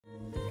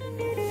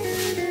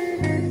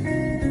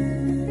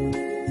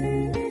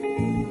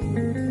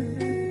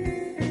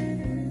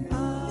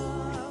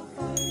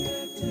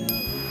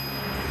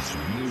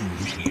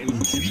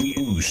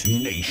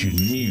Nation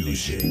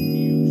Music.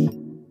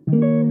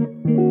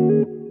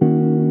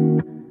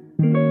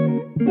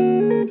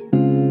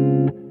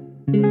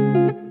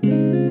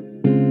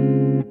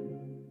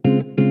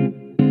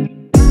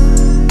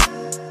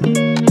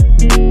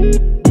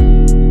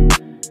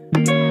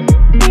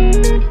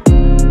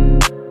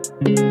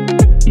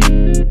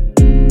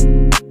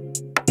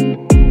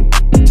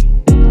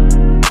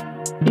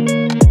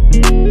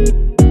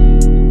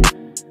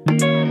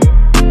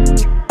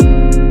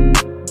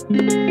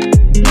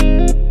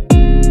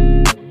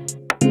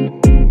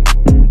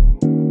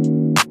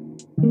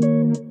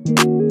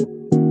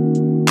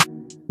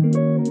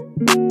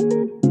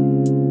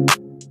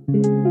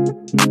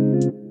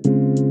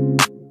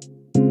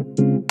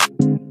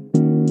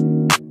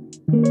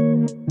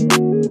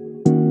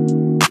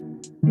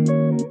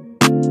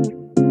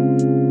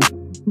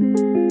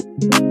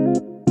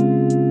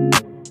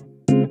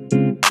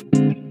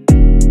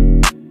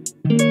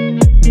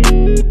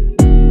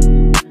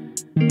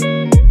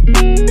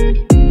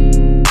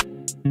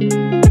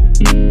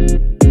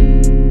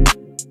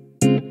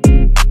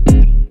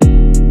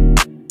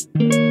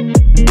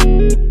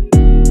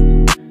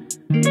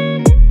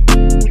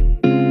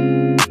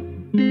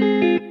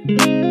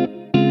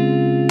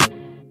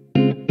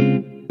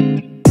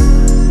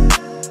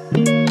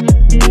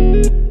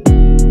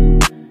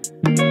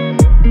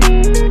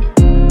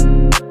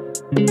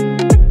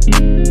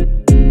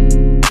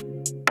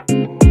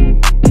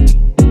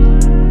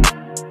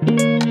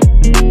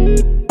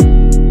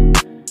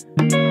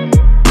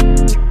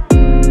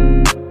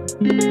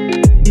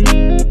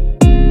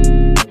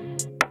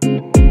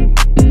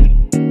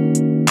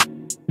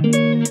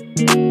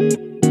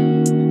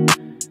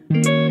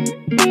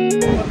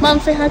 Mom,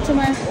 say hi to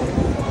my.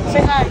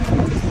 Say hi.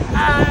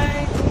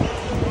 Hi.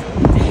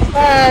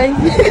 Bye.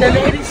 The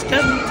ladies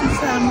coming to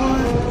Samoa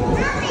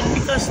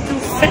because too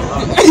fat.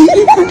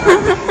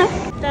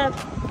 Dad,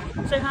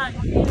 say hi.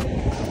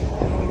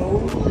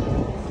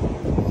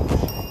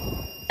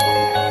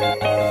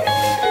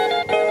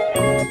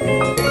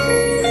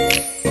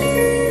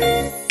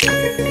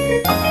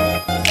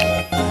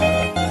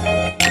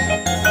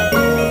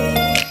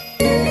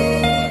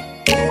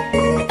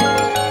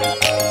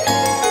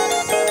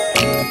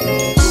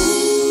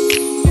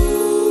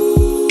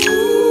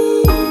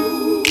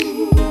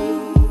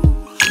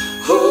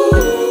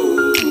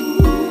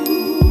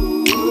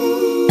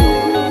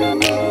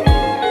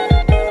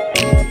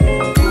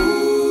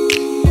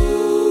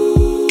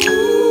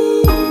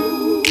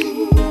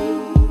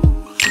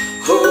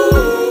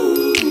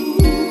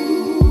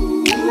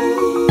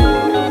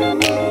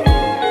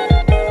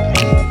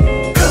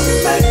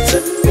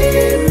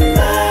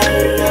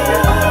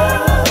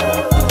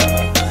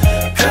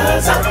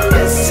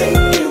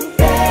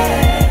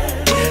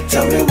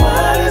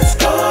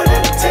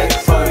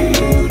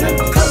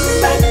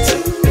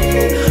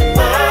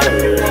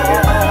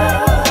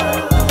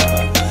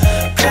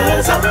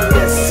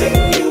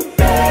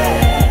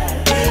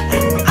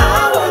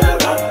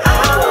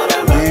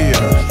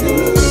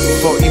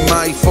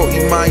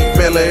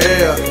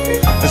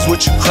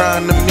 What you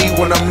crying to me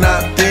when I'm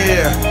not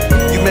there?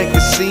 You make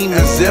it seem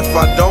as if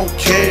I don't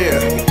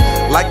care.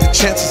 Like the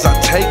chances I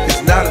take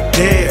is not a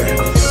dare.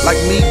 Like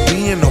me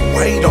being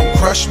away don't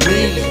crush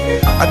me.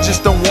 I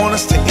just don't want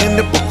us to end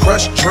up with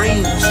crushed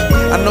dreams.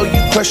 I know you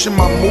question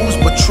my moves,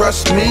 but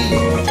trust me,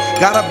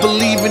 gotta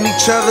believe in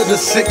each other to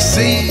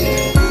succeed.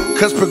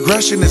 Cause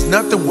progression is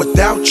nothing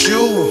without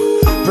you.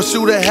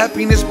 Pursue the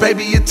happiness,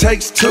 baby, it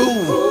takes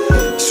two.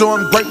 So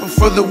I'm grateful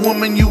for the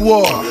woman you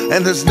are,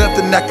 and there's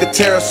nothing that could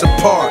tear us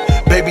apart.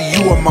 Baby,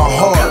 you are my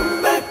heart.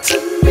 Come back to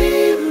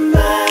me,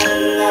 my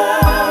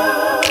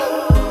love,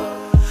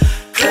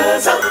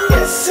 cause I'm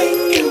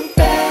missing you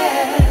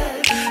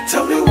bad.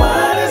 Tell me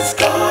what it's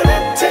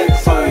gonna take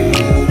for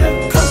you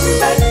to come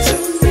back to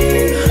me,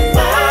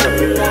 my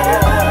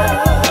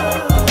love,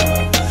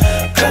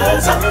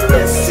 cause I'm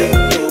missing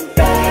you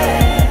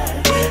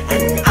bad.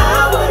 And I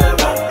wanna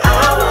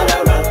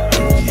run.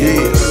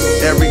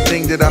 Yeah,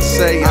 everything that I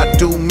say, I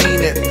do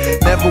mean it.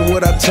 Never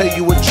would I tell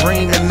you a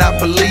dream and not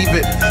believe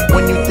it.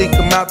 When you think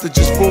I'm out there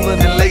just fooling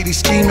and lady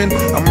scheming,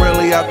 I'm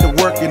really out there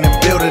working and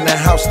building a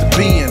house to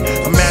be in.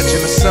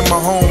 Imagine a summer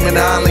home in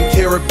the island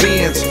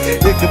Caribbeans.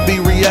 It could be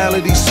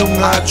reality soon,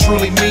 I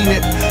truly mean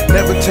it.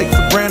 Never take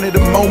for granted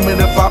a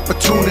moment of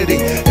opportunity.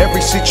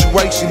 Every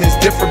situation is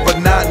different but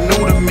not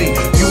new to me.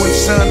 You and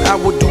son, I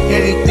would do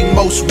anything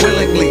most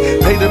willingly.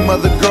 Pay them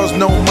other girls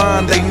no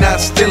mind, they not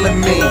stealing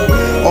me.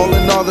 All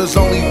in all, there's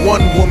only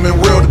one woman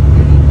real.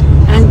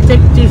 And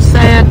take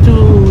D-zaiah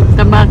to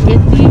Namati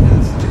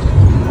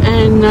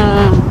and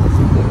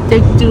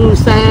take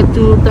D-zaiah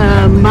to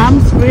the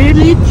mom's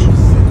village,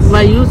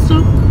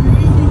 Vayusu.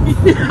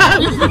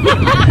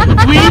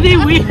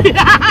 Really.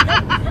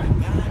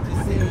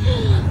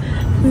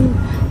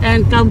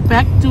 And come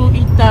back to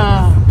eat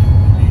the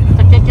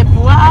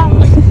kekepua.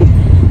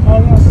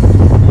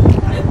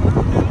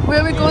 Where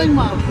are we going,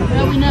 Mom?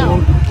 Where are we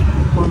now?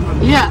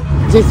 Yeah,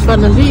 just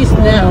finally is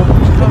now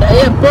to the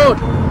airport.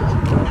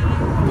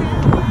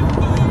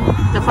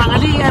 The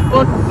Falealili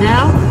airport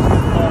now.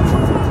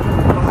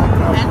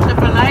 And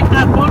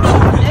Tupulaga polo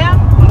there.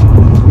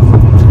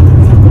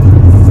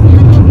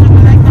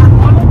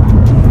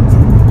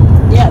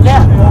 Yeah,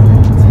 there.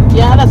 The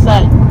other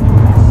side.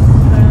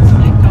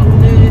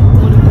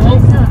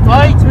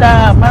 Oh, it's the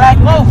Malay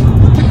Golf.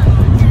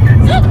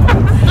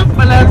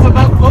 Malay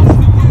Golf.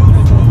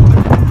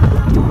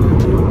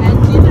 And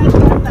she does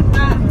the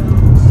car.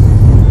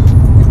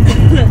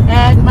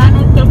 And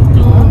Manu took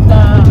to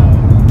the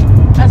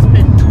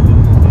husband.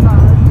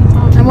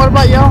 And what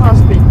about your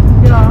husband?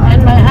 Yeah,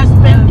 and my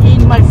husband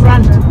in my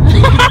front.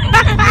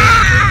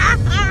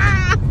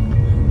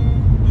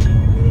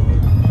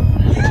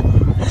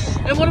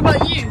 And what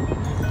about you?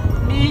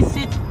 Me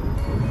sit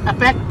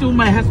back to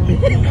my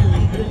husband.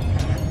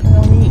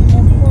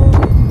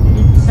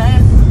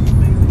 Inside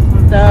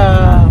the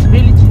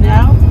village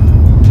now.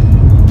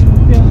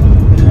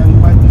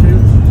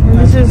 And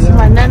this is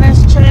my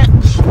Nana's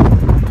church.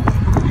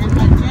 And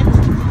my church.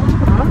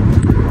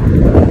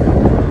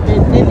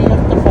 And then you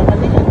have the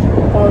Falealili.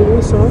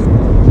 Oh, so.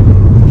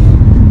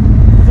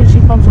 Where she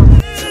comes from.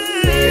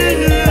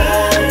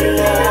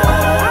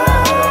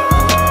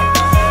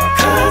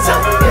 Cause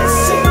I'm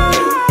missing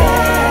you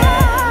bad.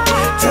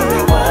 Tell me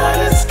what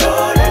it's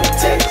gonna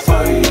take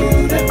for you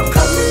to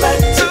come back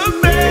to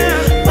me,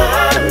 my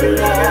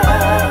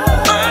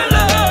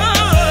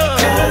love.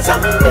 Cause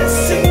I'm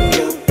missing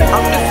you bad.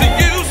 I'm missing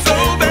you so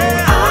bad.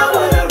 I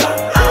wanna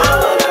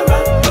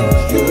run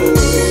with you.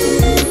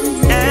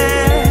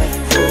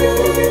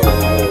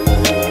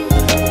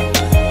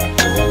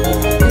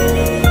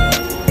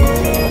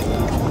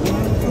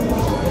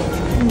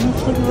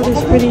 Look at all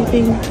these pretty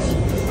things.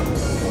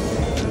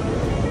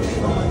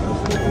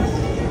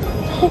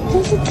 Oh,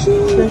 those are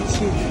cute. They're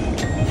cute.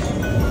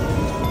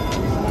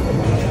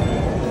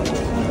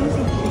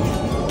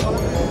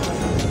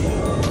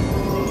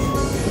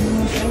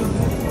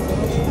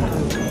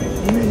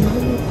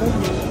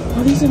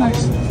 Oh, these are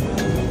nice.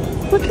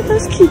 Look at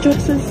those cute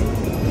dresses.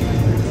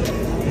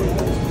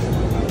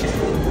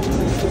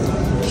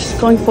 Just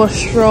going for a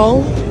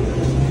stroll.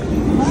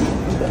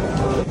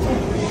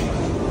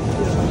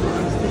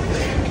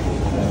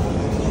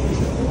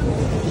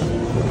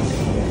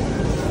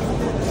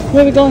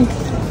 Where are we going?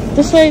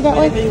 This way, that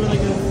way?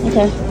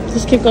 Okay,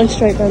 just keep going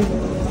straight then.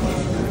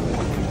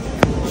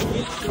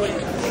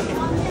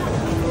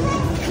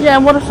 Yeah,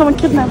 and what if someone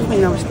kidnaps me?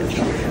 No, I'm just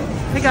kidding.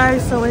 Hey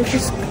guys, so we're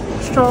just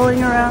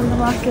strolling around the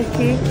market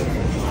here.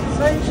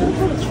 So you should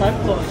have put a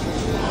tripod.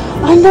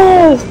 I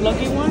know!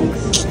 Vlogging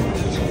ones.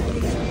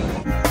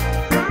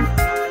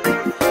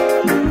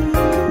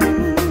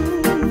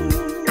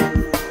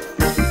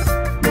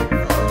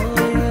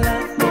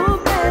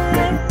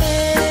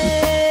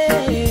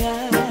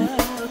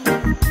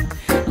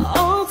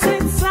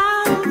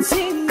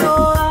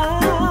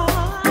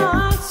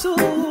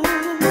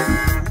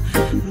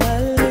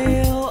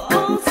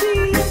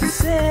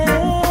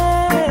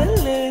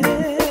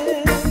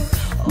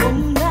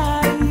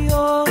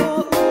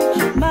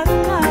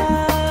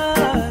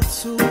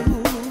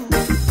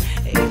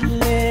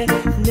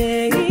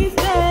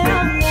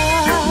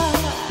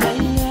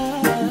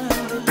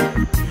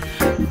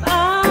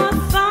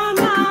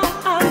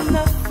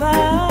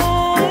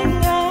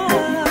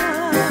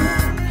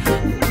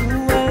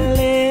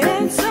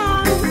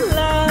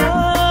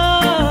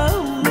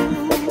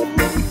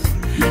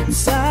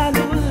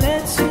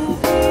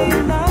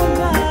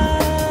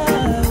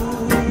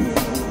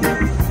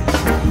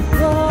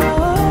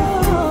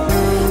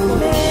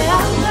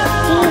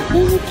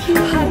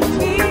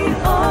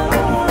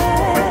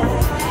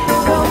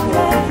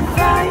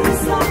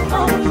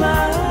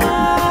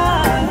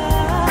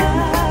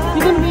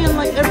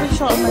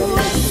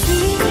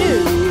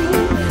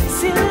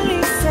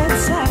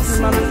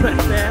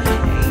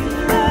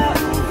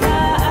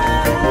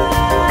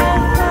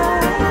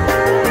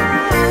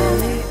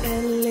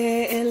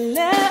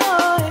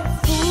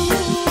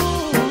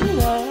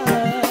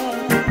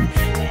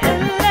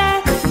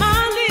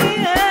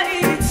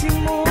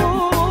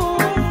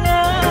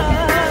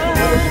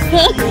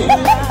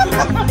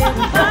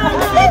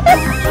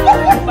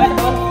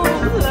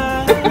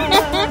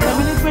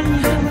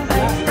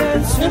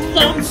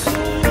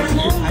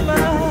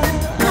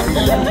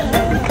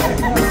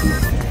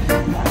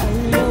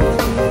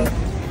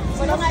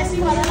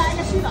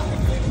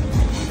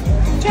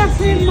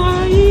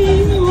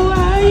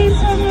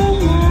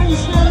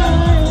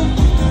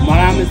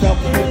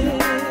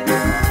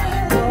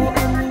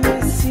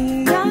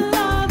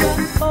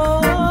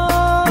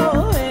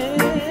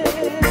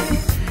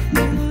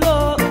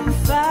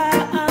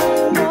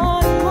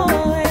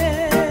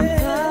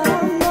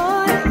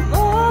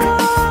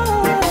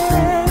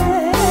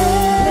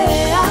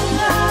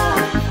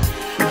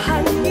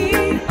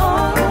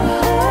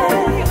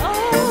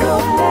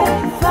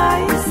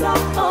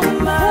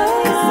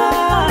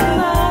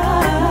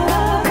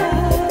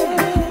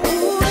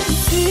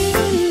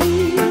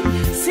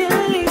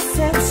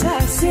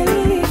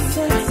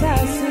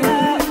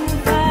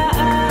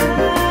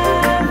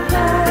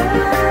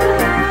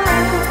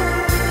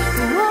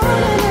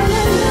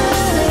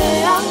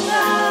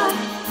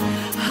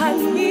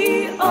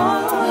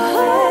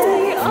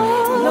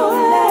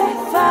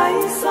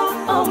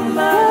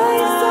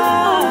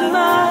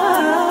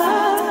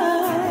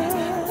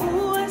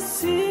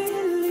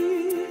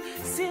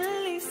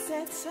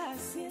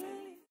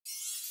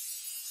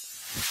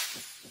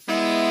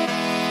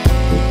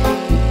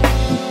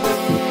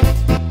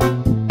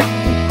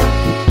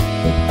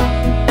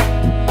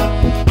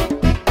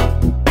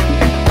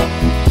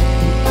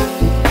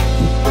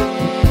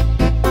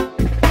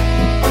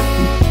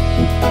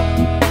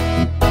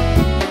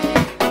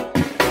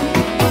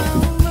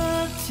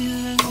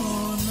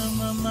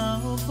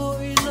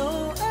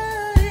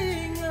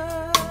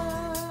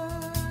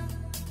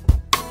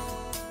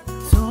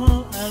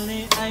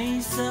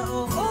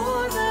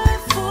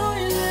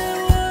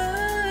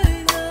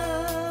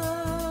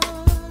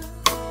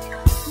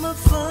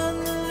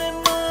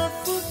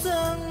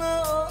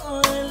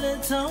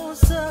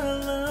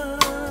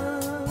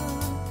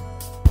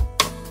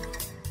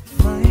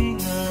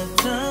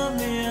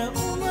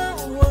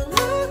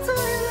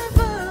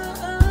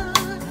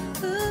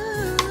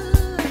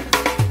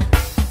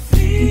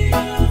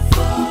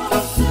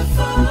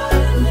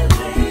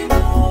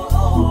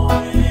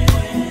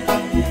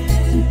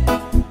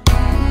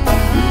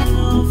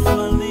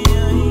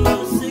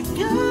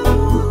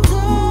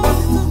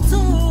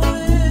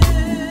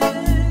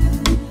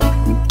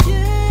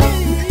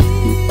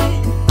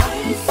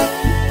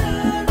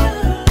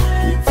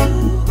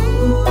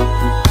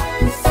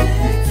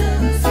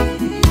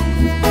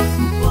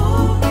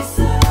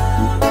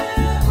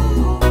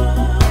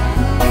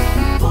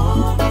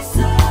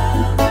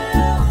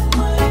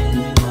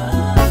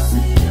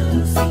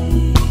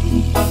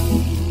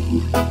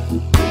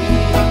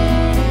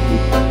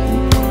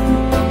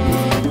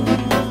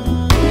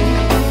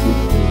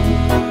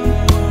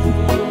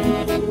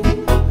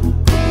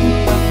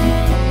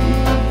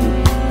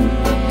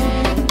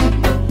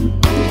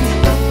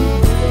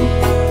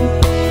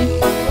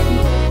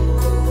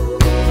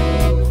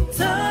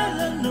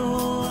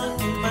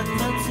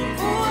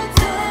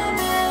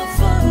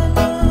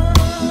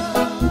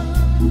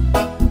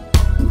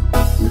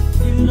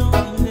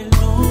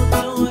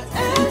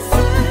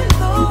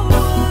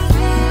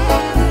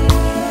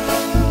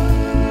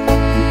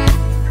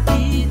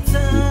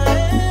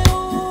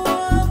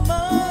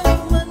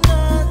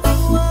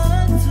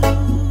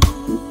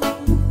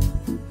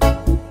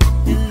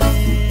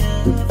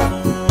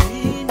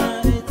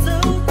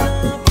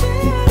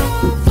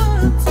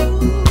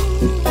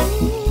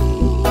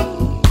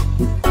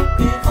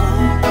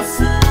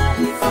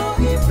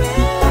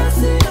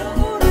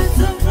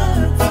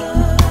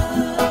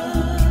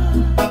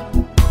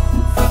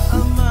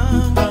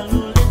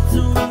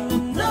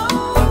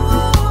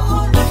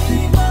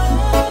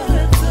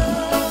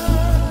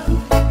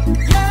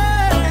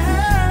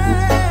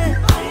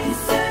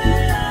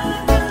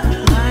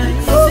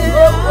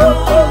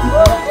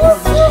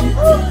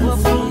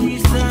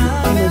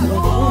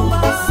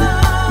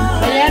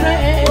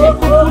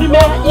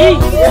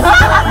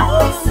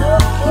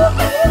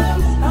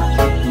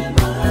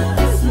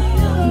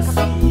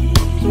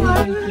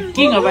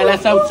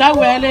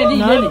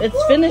 No,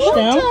 it's finished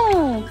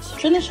now. It's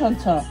finished on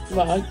top.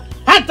 Right.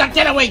 Hot,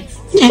 get away!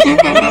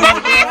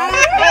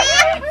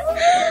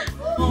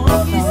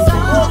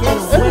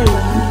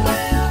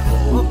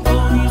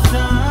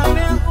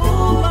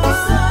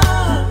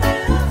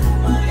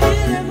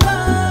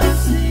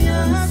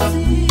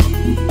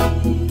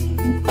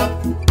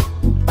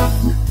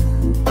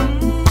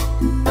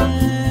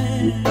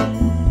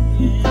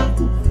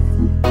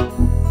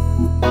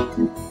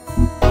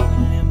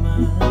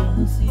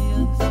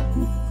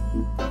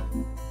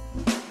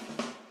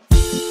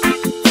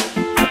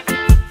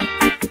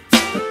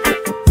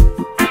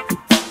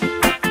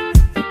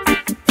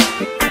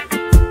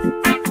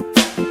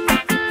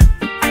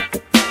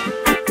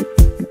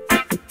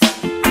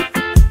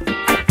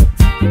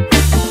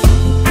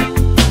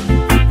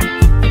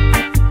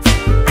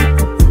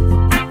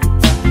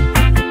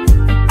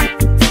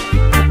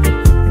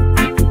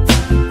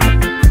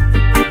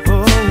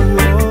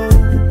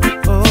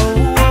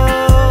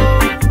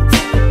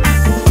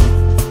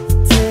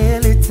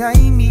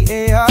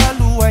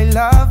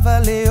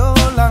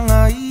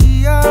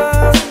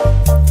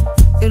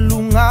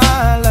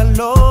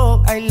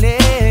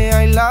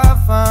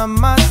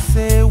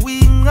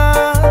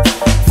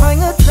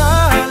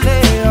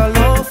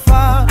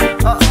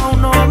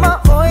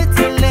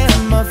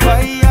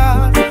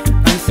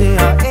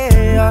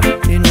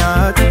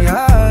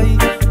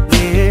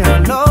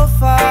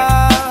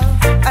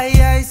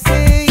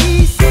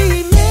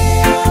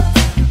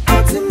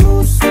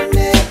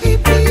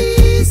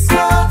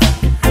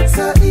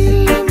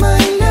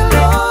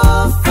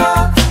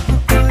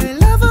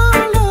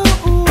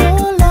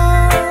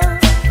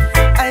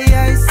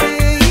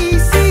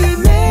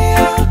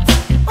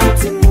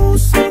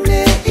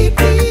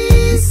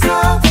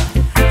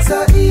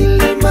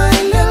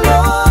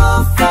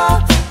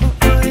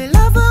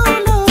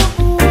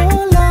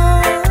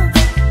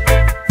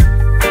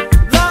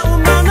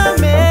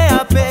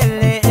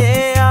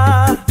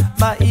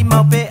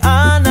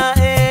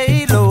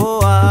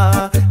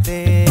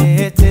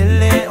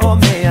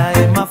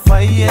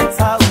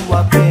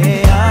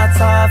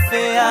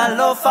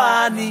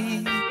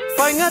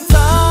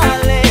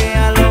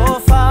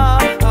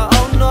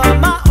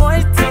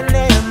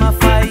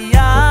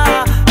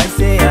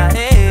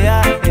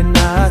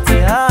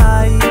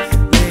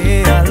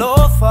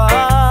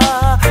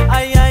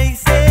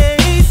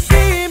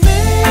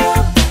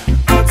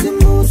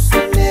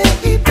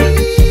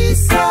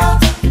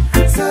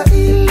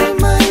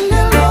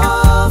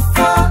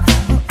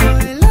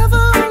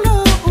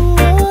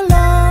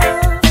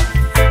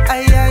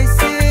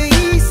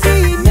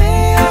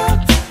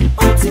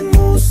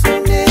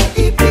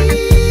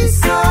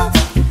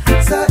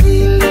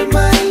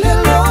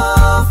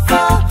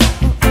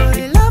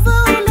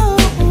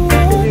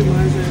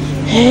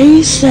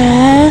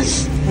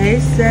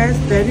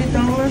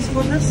 $30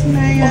 for this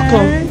man.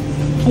 Okay.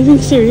 Are you being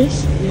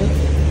serious? Yeah.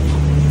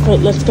 Right,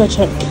 let's go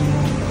check.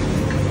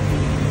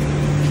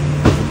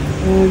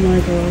 Oh my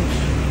gosh.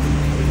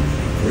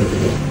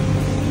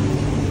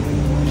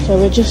 So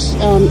we're just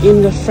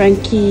in the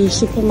Frankie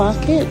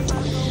supermarket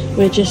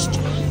we're just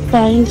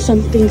buying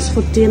some things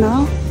for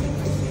dinner.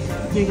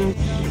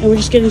 And we're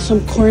just getting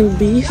some corned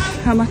beef.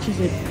 How much is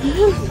it?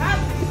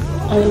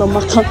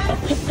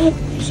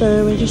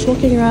 So we're just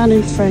walking around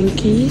in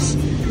Frankie's.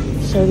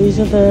 So these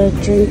are the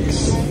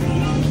drinks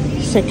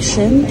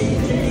section.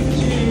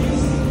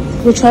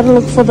 We'll try to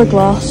look for the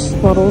glass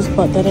bottles,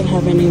 but they don't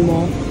have any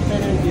more.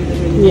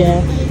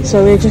 Yeah,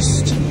 so we're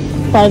just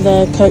by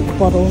the Coke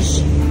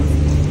bottles.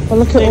 But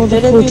look at all the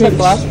cool drinks.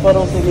 Glass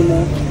bottles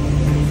anymore.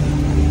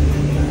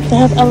 They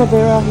have aloe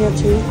vera here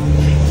too.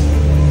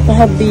 They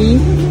have B.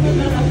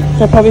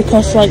 They probably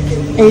cost like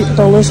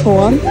 $8 for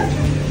one.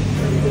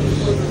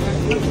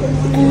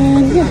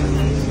 And yeah,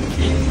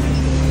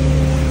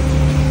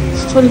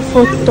 it's $24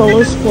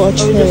 for a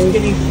tray. Are we just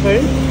getting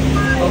food?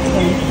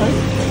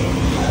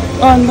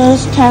 Oh, and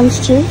those cans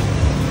too.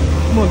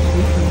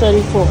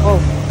 34. Oh,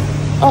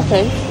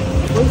 okay.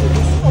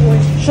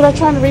 Should I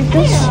try and read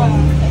this?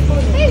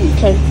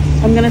 Okay,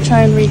 I'm gonna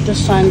try and read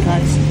this sign,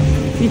 guys.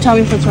 You tell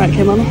me if it's right,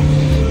 okay, Mama?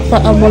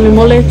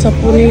 Mole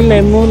tapuni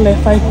le mo le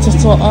fai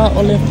tatoa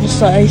o le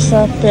pusa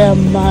aisa pea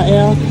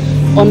maea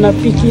o na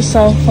piki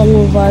sa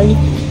whangu vai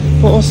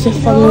po o se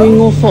whangu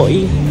ingo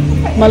fo'i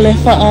ma le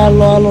wha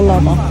alo alo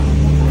lava.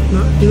 No,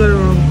 you got it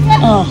wrong.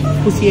 Oh.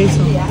 Pusi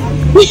aisa.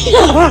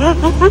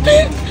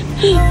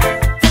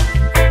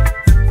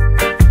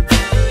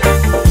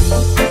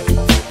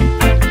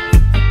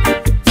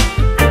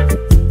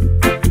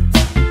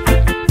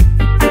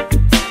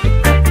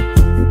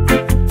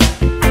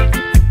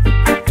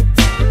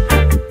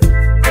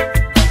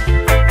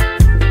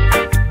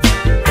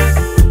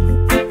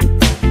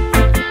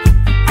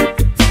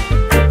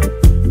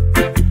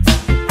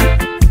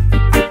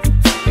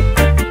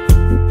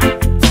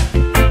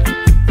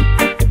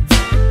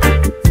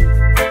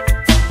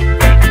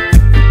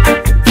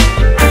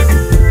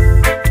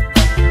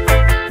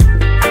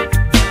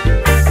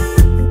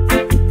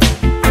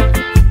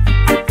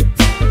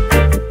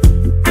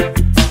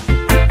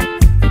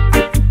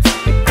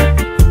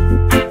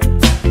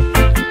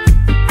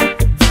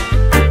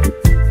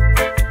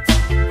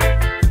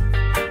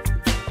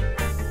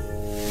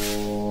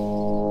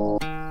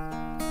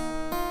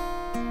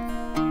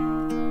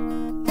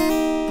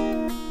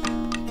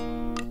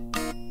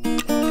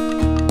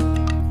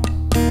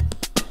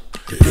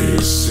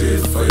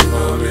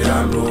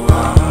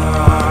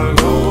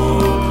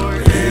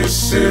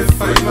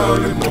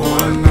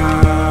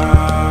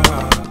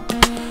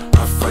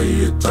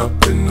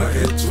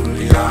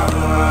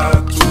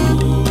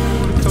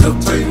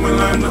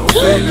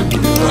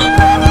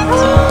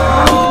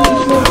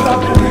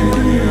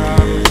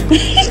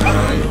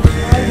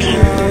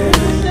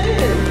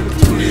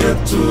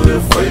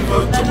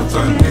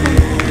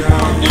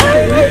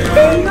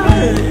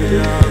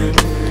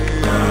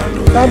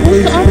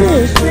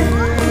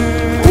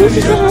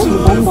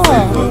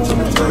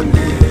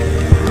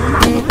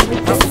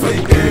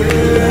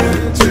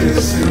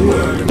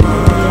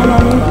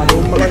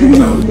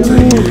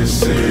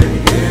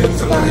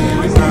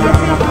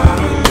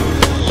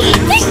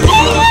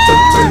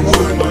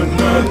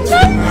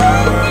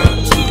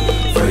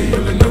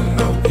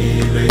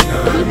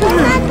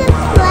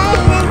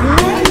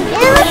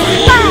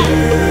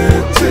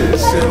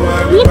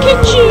 Look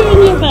at you in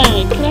your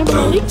bag. Can I have a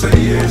look?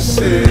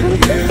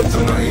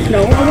 No,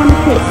 I want to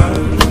kiss.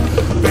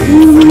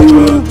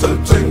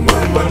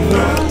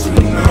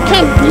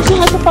 Come, you should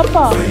have a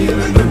papa.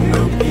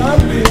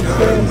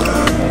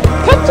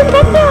 Come to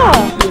papa.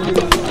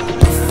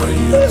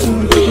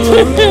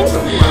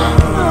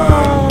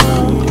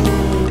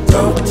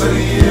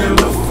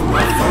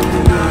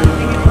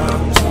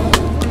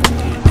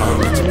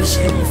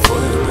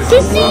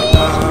 Sissy.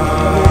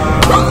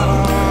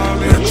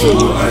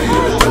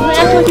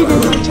 Act like you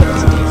didn't want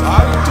chips.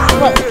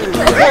 What?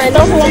 Okay, I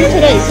don't belong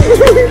today.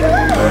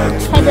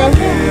 Hi, bro.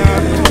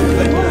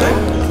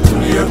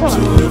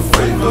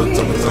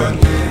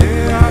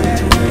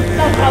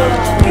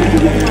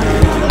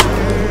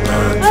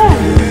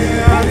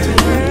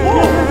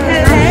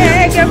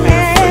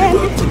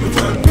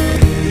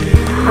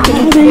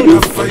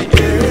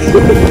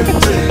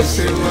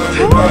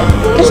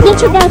 It's not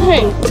too bad,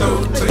 hey?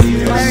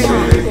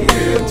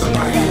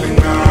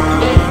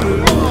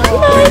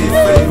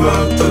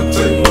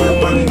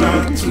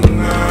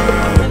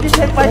 Did you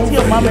say bye to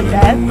your mom and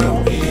dad?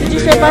 Did you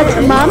say bye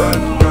to mom?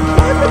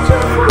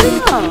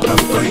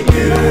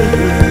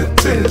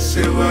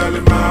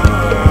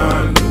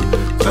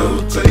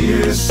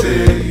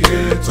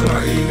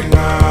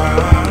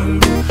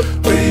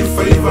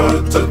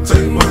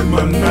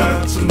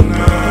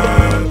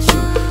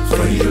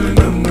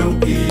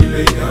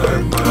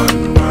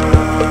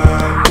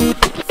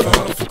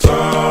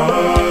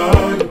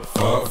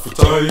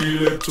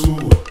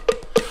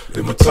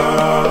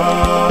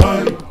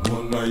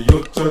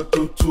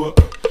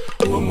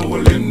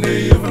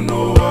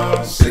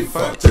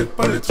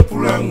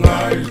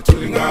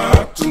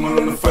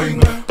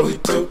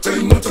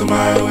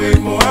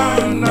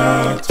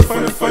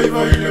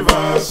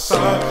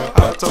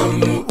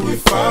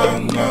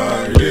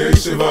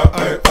 Faiva,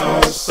 I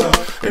asa,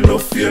 and no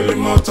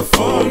feeling out of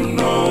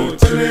mono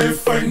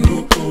telefone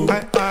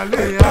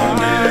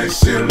ale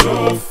se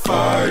lo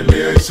fa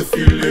le se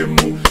file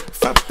mu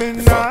fa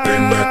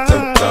pena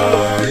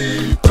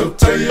tatai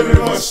tatai le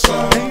masa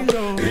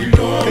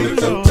ilo le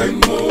tatai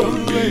mo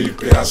li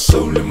pedazo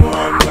le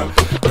moana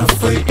na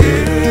fai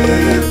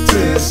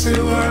te se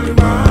vale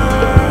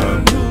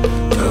mano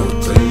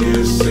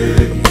tatai se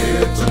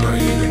tana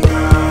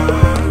ilinga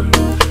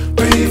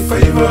pei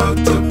Faiva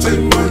tatai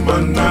mo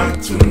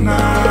manatu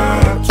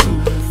natu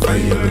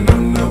Faiva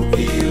no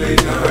ile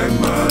na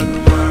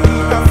manu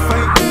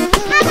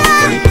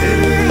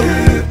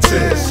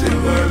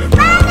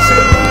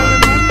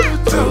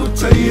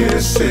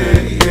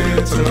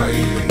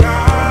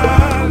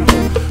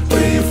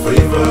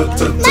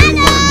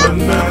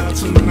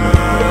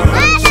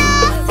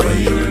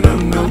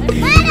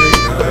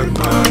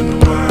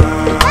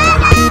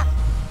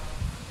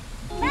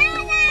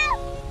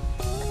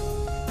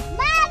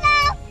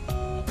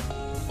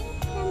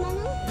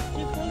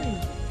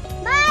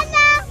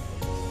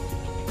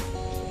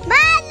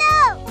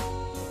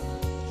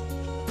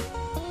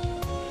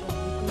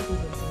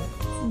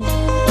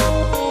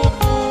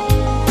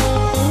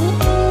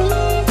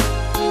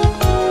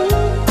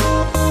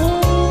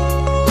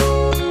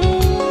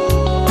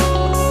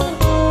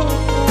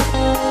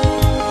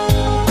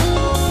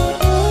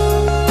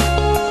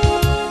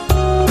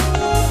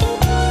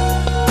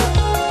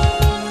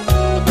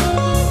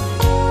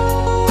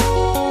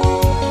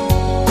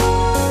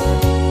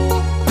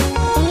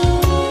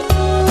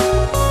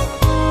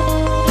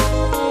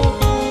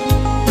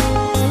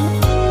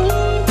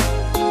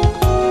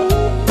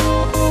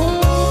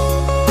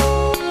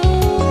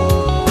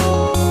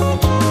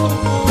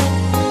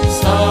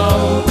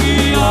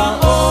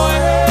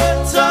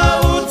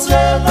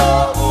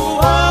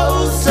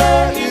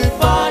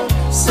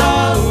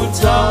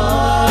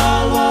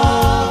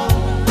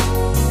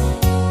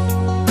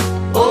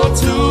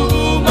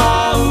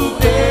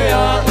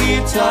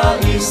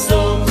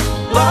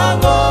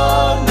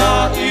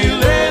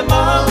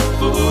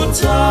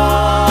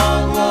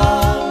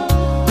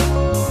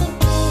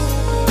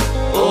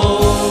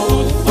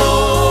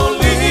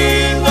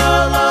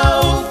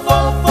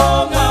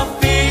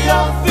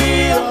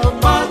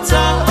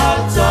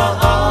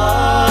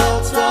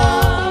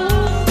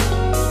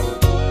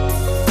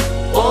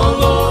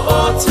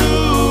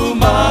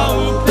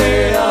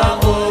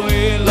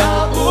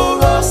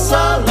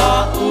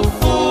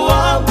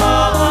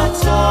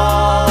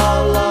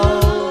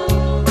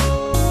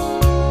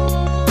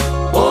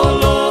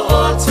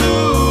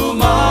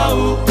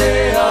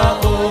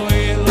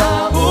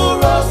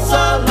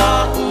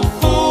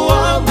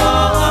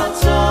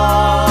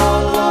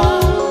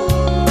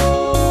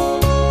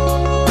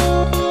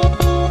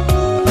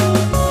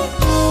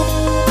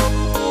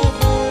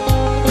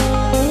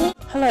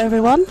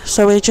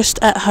So we're just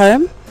at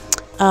home.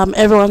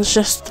 Everyone's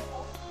just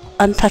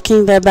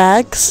unpacking their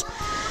bags.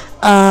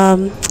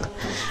 And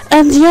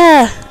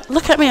yeah,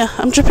 look at me,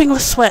 I'm dripping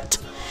with sweat.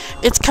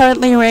 It's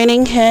currently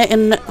raining here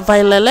in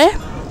Falealili.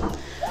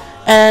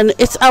 And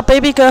it's our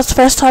baby girl's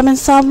first time in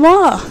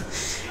Samoa.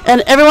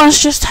 And everyone's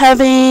just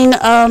having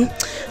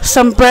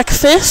some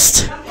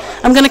breakfast.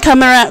 I'm gonna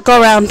come around,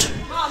 go around.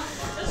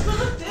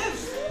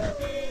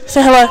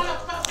 Say hello.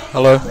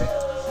 Hello.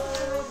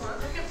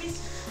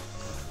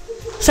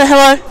 Say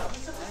hello.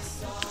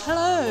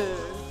 Hello.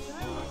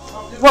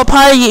 What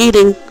pie are you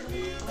eating?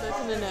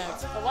 Bacon and egg.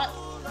 What?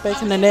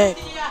 Bacon and egg.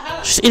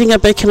 She's eating a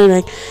bacon and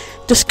egg.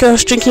 This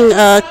girl's drinking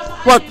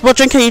what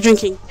drink are you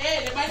drinking?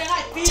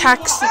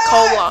 Taxi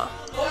cola.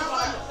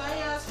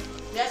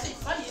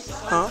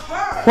 Huh?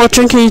 What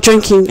drink are you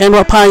drinking and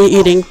what pie are you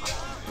eating?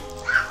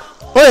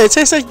 Wait, it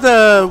tastes like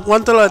the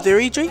 $1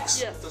 dairy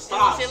drinks? Yeah.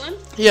 New Zealand?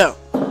 Yeah.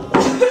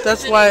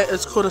 That's why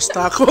it's called a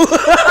star cola.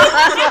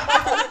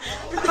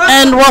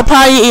 And what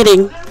pie are you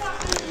eating?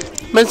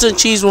 Mince and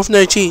cheese with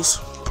no cheese,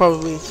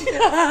 probably.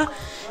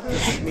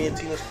 Me and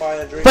Tina's pie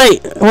and drink.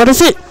 Wait, what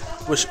is it?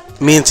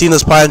 Me and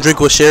Tina's pie and drink,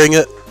 we're sharing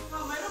it.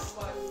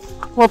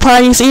 What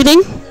pie are you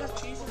eating?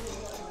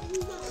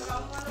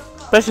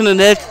 Bacon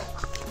and egg.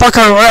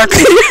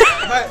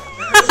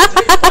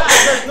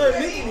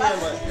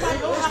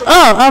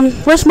 Oh,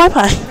 where's my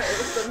pie?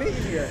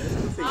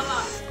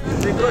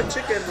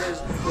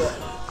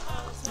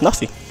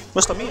 Nothing.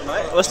 What's the meat,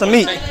 mate? What's the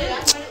meat?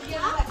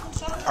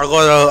 I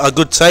got a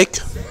good steak.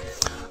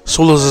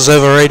 Sulas is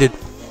overrated.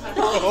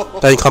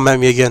 Don't come at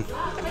me again.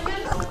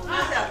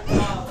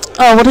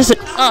 Oh, what is it?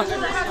 Oh.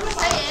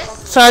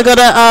 So I got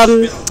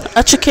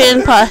a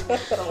chicken pie.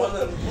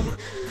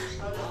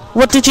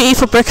 What did you eat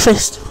for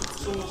breakfast?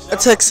 A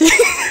taxi.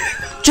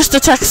 Just a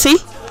taxi?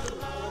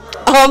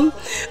 I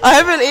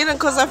haven't eaten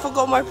because I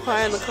forgot my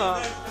pie in the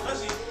car.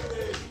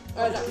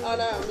 Oh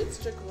no, it's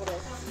drink water.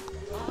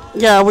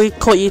 Yeah, we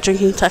caught you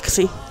drinking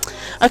taxi.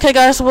 Okay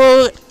guys,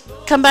 we'll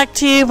come back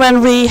to you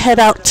when we head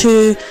out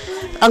to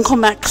Uncle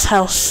Mac's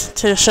house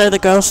to show the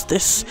girls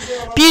this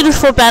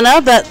beautiful banner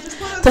that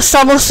the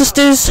Samoa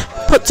sisters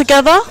put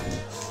together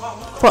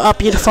for our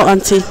beautiful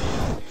auntie.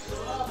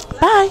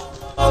 Bye!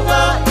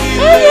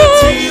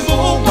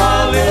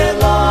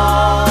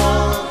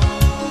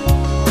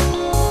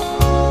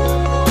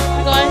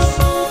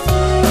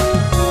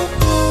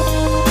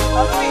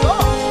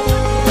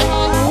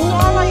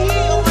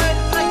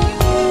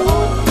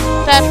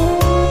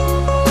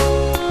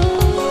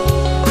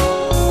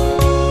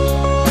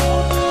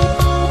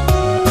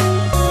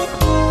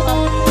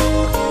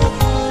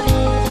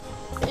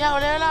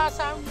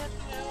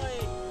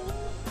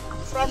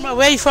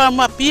 away from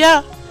up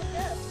here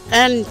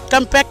and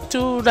come back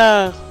to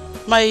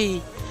my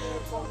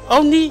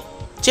only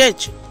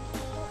judge.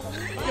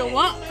 Your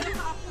what?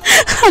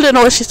 I don't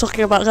know what she's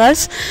talking about,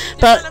 guys.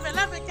 But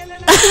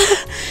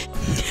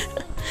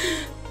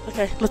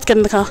okay, let's get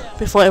in the car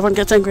before everyone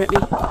gets angry at me.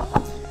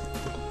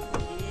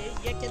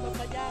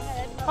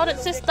 Hold it,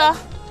 sister.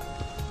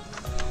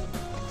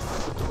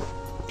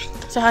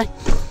 Say hi.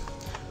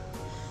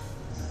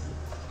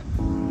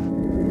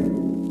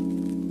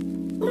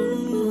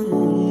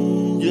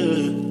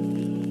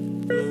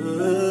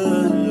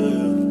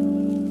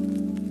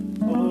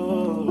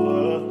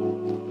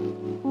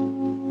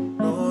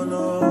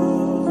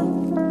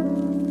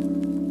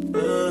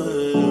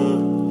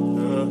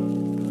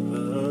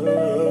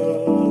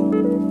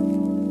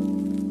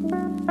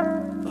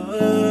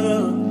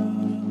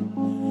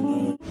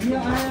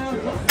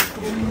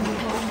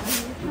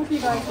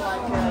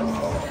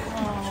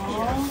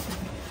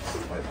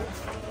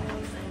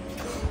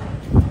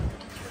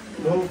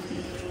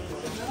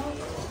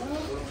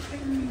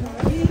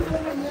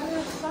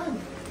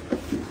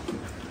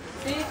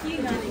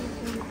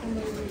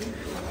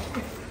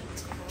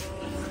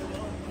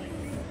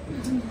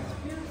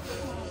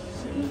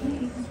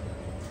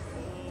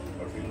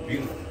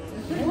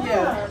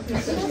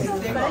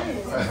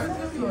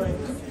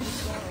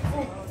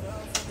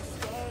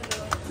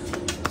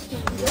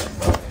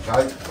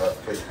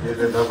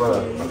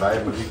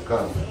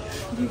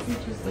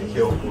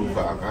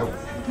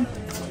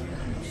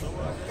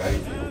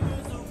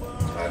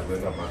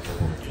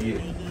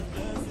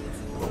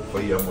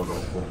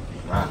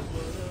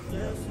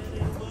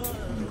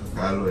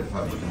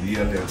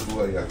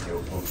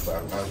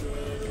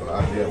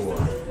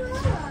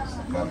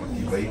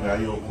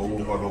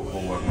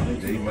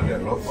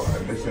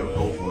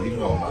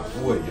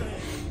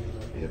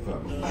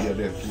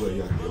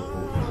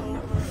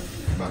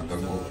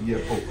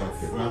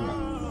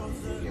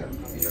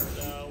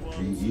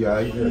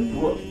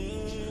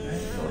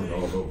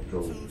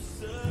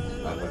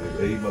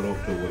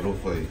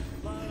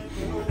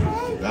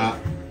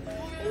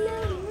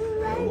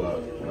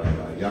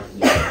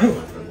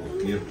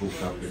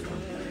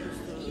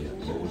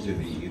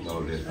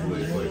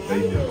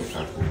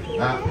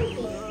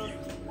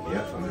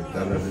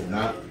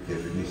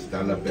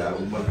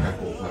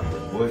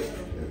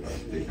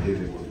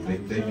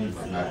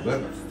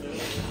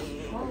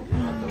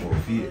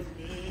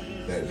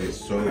 That is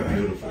so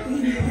beautiful.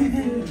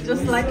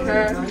 Just like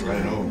her.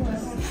 I know.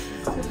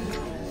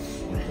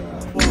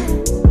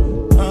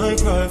 I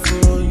cry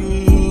for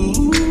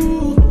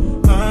you.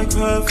 I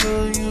cry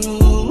for you.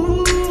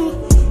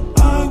 I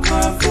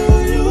cry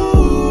for you.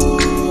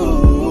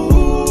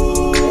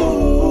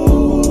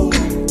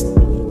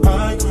 I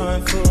cry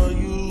for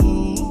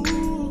you.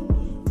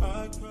 I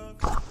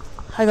cry.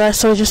 Hi guys,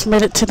 so we just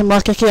made it to the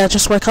market. I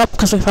just woke up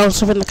because we fell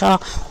asleep in the car.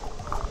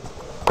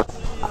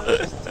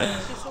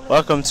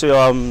 Welcome to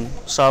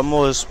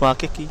Samoa's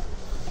Makiki.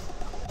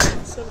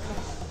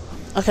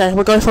 Okay,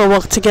 we're going for a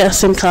walk to get a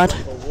SIM card.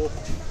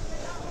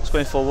 Just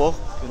going for a walk,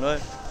 you know,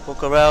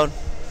 walk around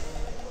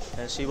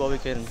and see what we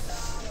can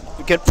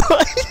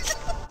find.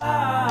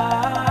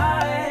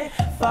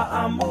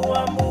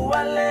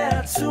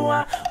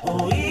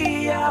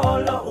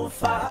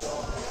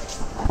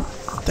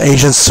 The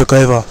Asians took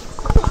over.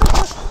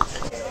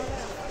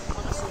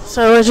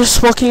 So we're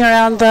just walking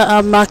around the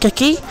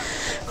Makiki.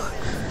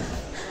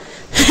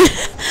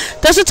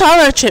 Those are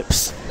taro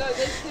chips.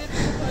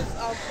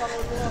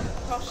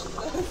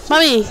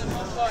 Mummy,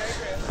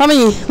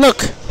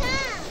 look.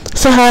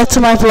 Say hi to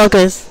my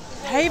vloggers.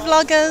 Hey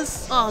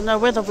vloggers. Oh no,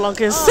 we're the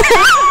vloggers.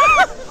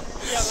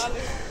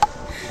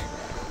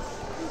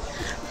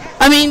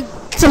 I mean,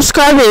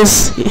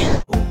 subscribers.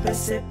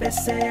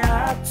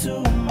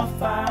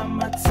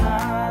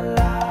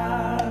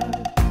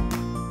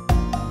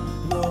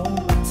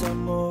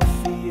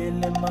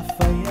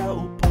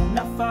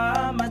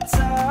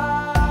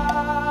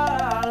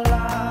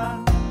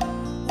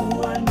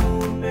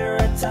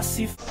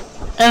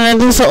 And then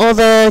these are all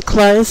the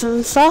clothes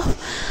and stuff.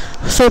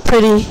 So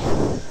pretty.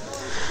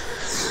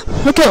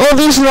 Look at all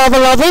these lava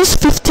lovers,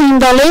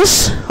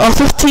 $15 or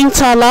 15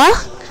 tala.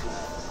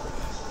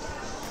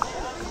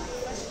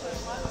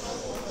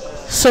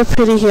 So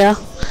pretty here.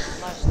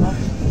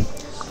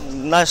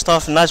 Nice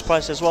stuff, nice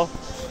price as well.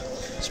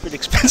 It's pretty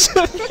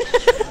expensive.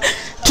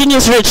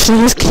 Junior's rich, so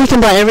he can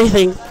buy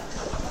everything.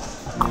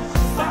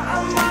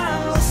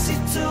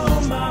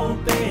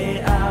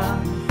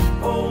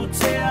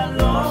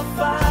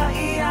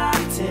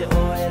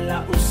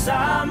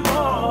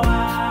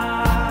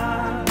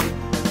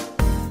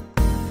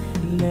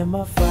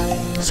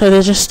 So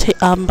they're just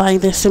buying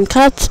their SIM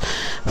cards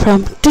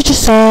from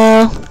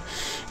D-zaiah.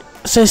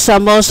 So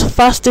Samoa's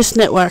fastest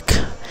network.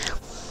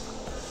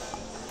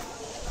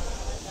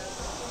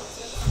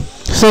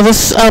 So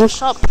this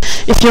shop,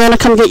 if you want to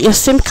come get your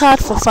SIM card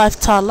for 5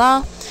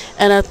 tala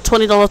and a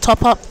 $20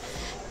 top up,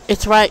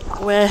 it's right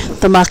where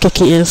the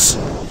Makiki is.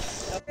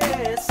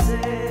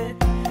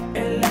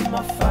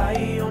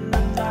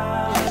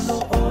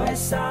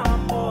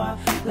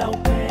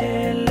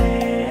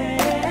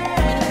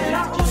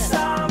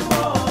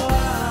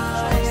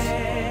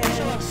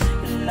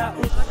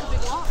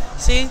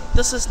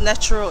 this is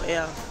natural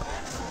air.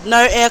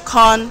 No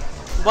aircon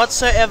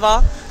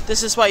whatsoever.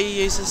 This is what you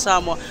use in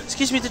Samoa.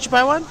 Excuse me, did you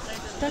buy one?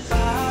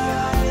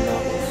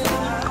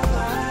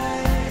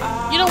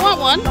 You don't want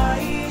one?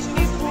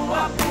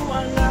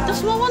 The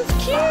small one's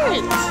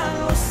cute.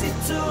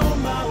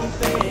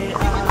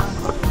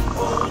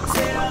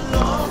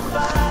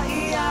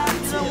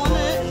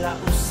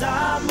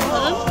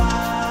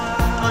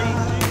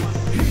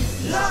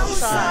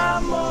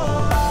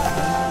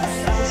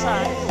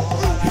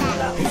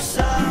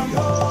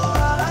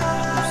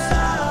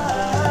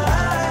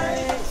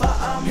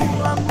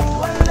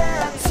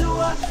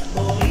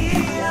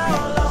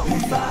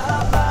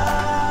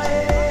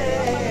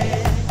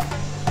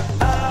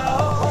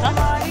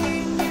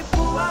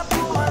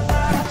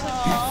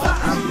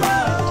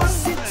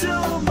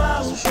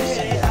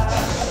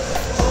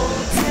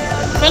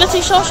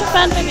 Vanity social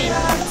fan, baby.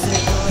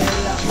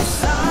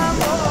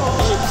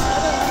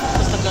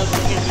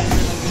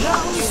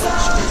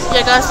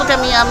 Yeah, guys, look at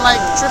me. I'm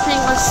like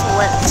dripping with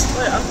sweat.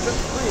 Wait,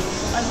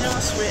 I never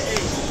sweat.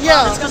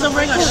 Yeah, it's because I'm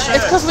wearing a shirt.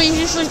 It's because we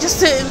usually just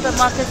sit in the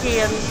makaki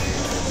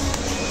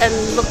and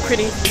look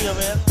pretty. Yeah,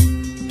 man.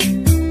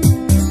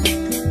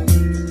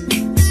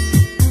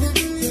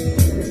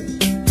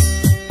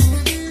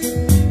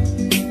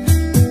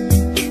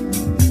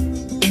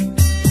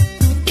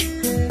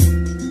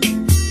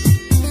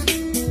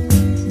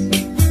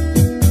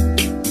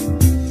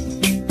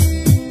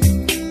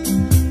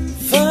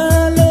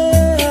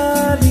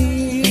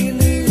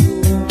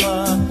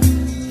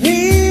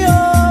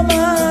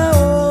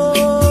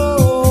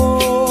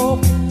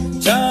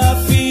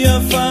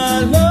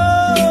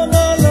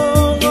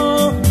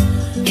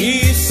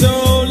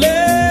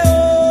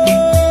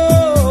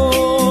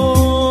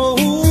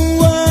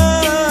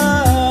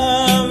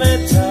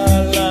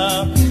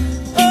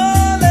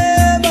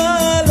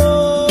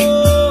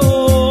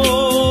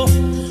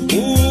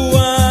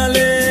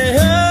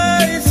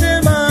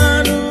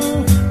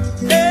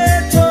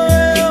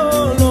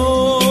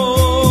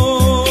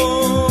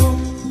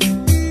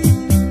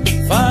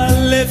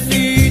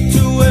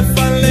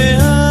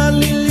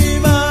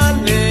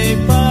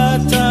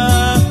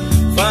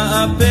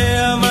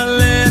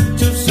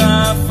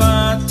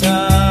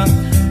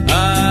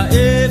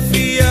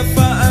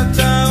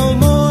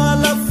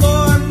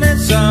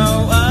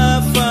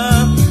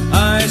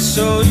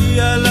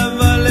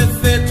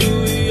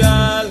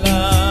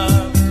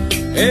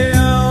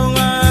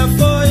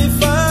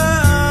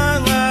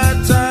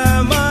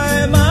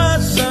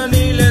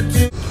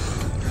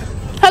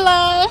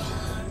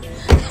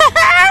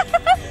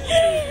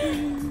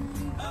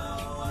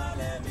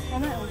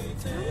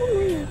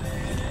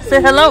 Say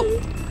hello.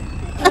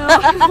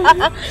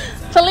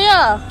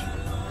 Talia.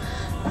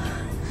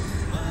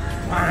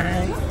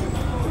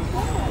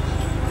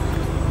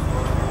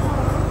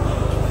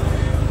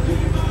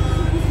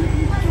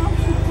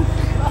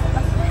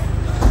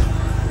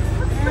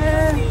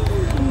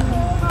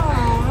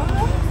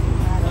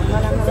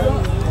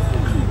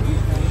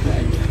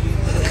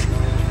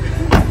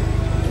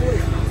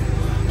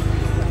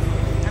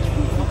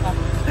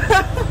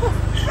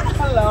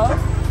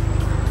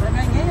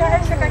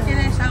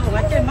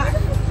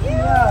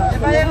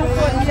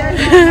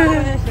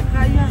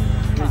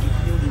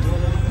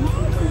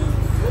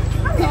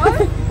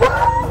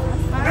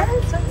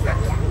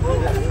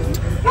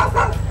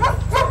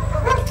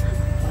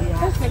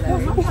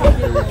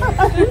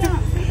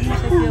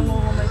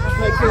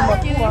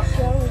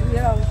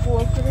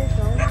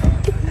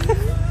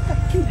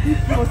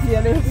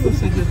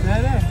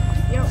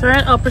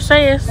 Right, oh,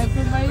 Perseus.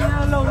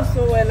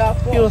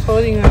 He was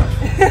holding her.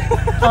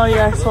 Oh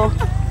yeah, I saw.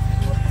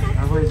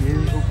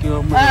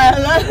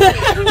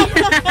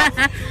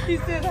 He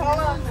said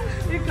Holland.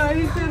 He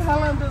said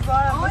Holland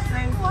D-zaiah the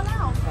same.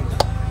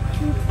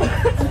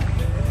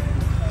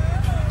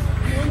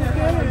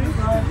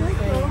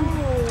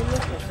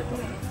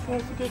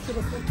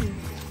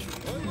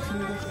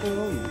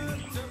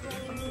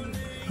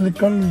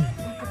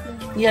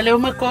 Yeah, let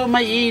me call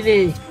my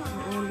eating.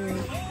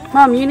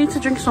 Mom, you need to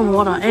drink some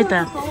water. Hey,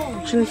 Dad.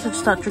 She needs to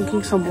start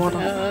drinking some water.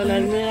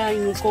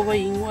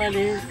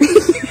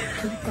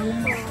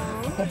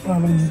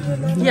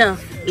 Yeah,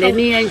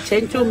 Lenny and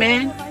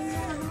gentlemen,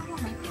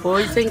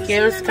 boys and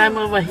girls, come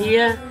over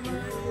here.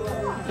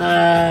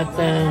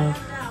 The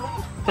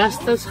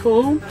pastor's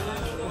home,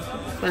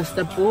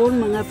 Pastor Paul,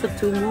 mga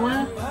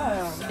patumua,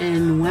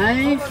 and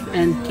wife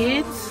and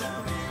kids,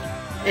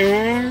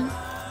 and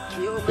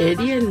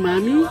Daddy and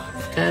Mommy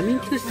coming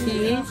to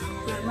see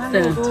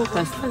the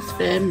pastor's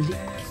family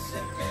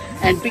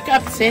and pick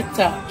up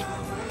Seta.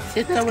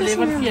 Seta will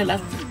never feel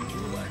like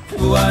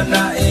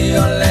Wana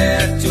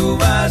iole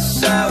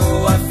tubasa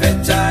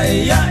uafeta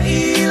ya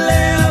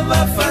ile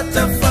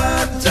wafata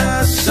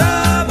fata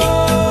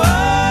Samoa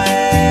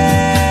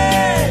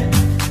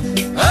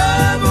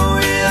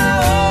abuya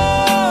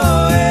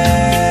oe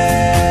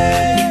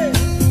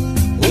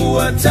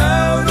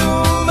uataunu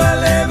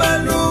malema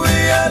nui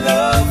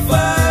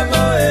Alofa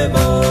moe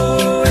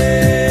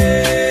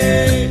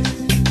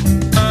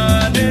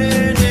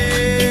anene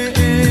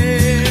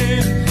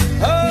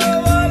oh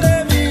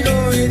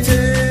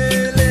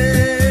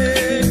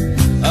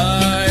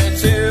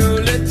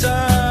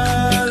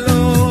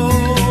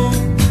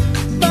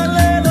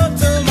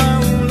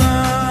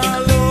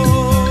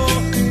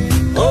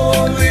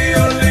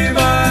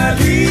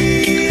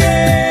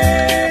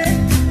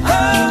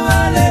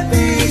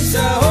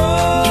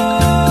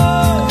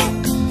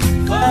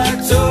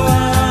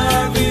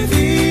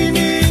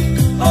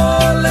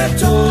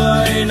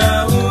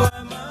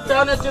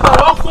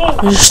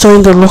We're just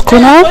doing the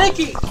Lagona.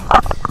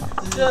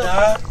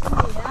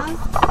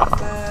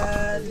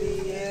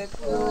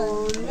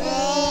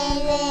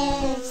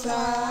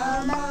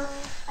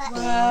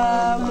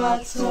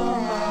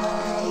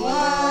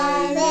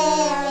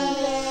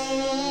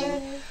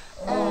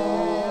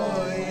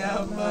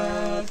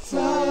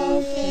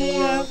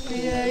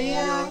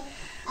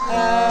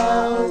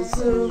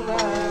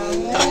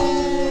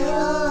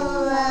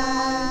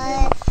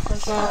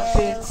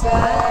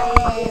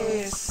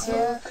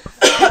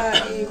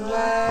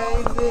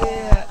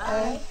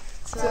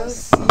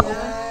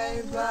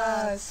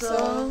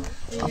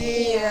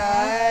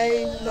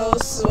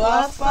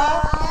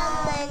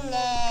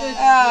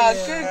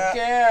 Good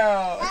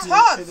girl. It's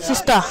hot.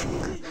 Sister.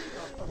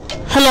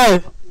 Hello.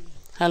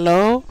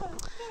 Hello.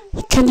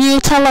 Can you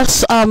tell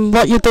us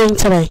what you're doing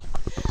today?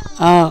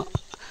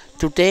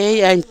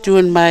 Today I'm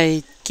doing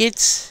my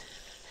kids'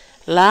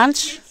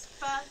 lunch.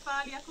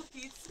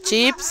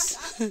 Chips.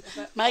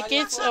 My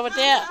kids over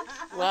there.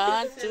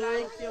 1,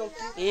 2.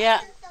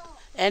 Yeah.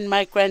 And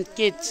my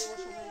grandkids.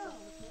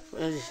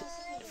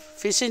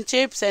 Fish and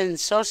chips and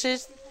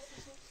sausage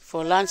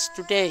for lunch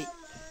today.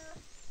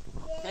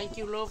 Thank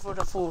you, Lord, for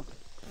the food.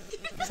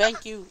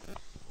 Thank you.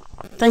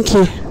 Thank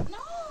you.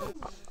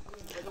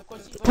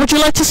 Would you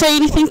like to say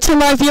anything to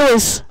my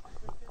viewers?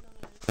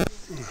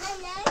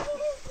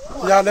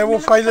 Ya le wo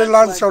faile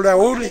lan so le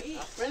uli.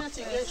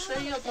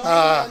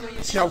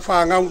 Sia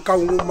fanga un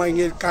kau mai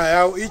ngel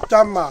kau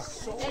itama.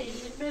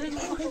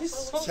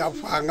 Sia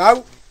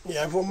fanga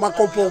ya fo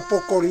makopo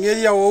poko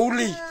nge ya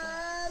uli.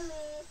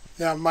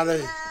 Ya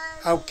male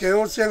au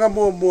keo senga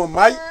mo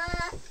mai.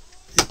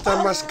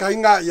 Itama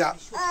skainga ya.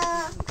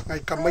 Ngai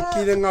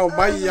kamakire ngau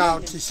mai ya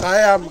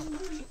D-zaiah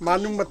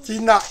manu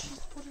matina.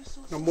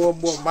 Na mo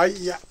mai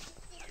ya.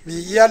 Ni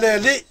ia le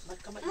li.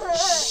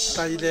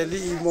 Tai le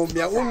li mo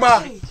mia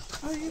uma.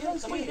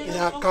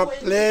 Ya God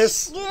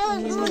bless.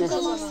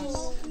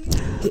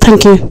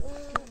 Thank you.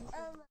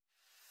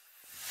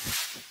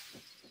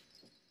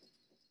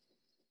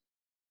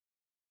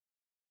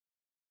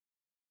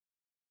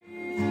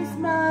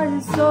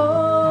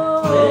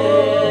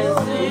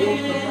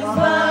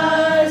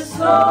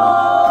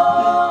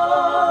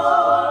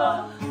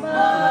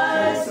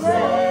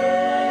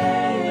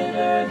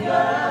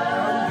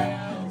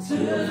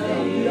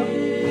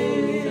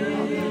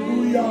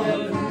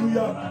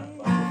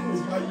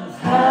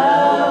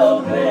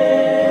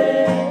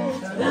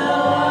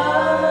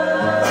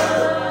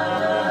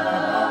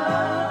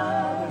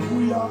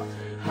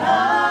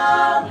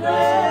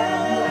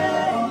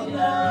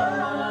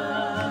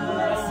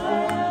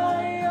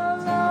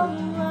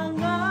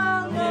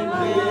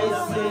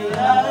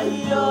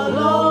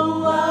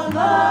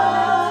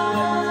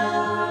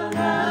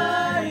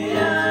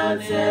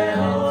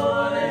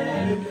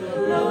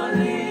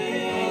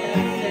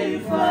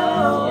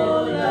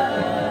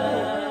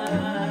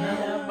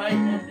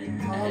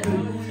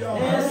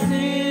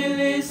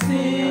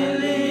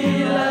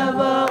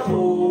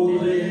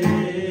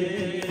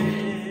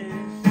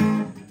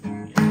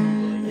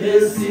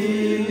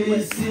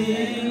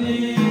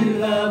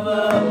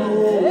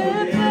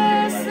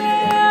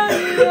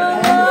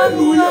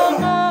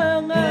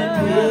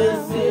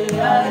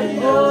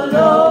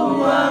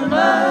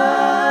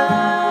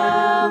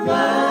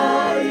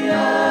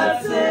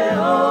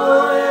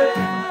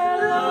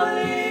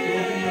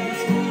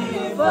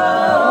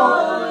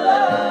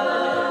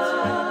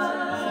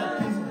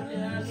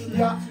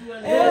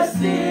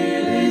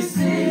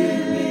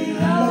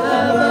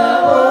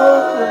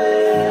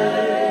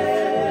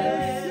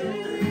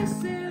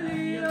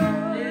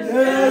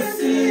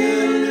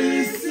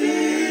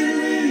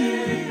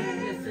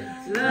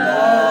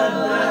 Love.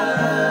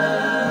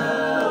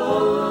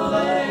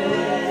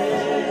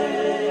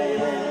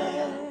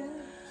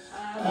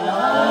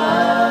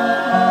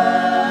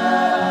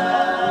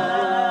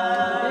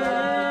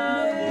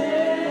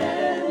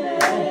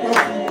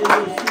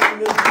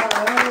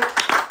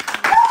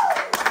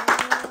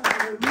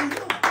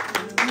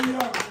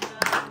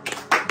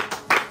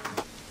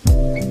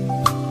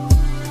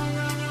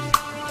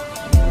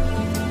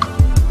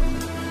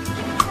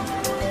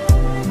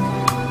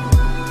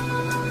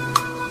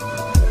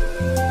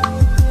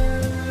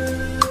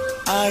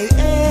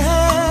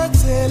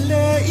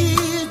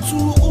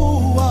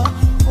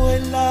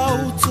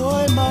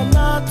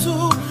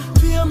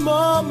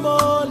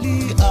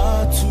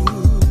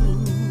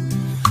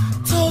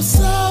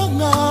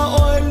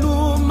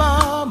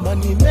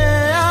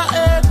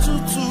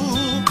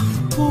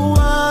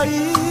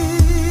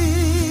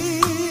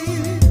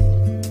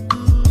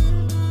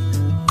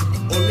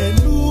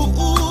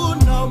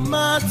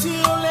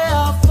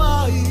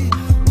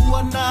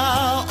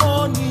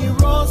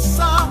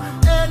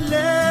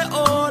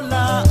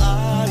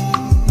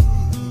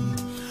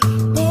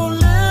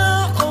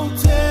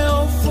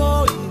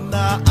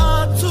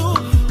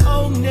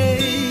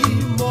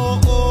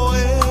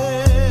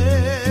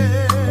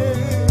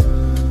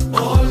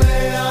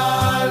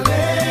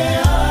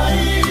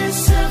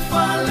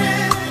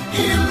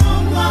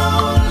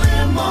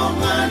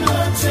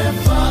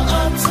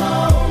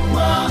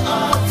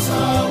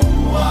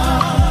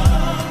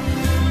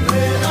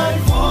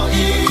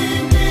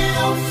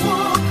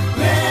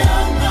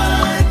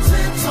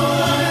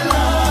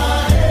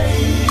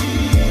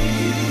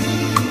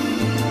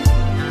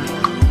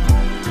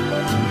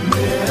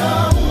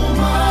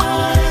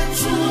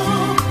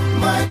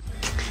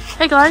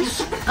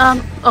 guys,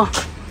 oh,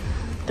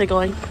 they're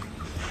going.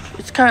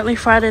 It's currently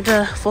Friday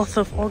the 4th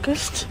of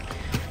August,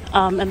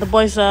 and the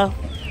boys are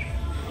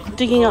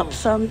digging up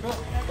some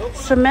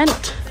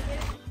cement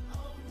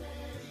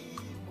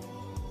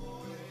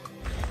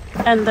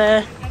and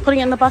they're putting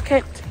it in the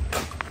bucket,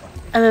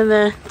 and then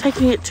they're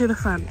taking it to the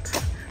front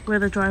where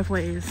the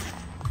driveway is,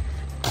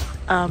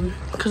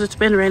 because it's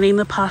been raining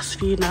the past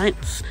few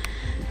nights,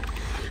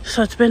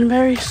 so it's been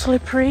very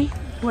slippery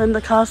when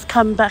the cars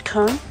come back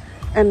home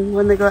and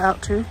when they go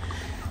out too.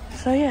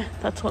 So yeah,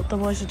 that's what the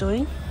boys are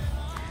doing.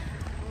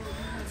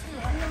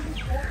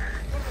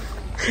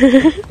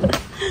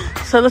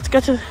 So let's go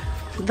to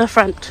the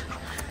front.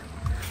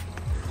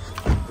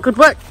 Good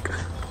work.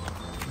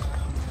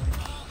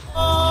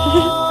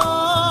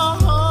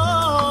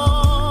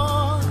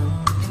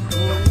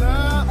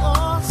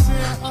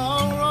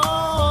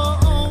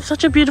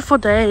 Such a beautiful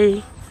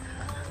day.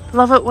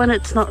 Love it when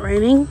it's not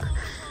raining,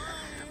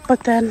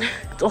 but then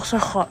it's also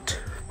hot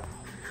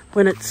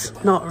when it's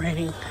not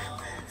raining.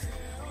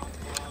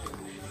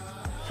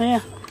 So yeah.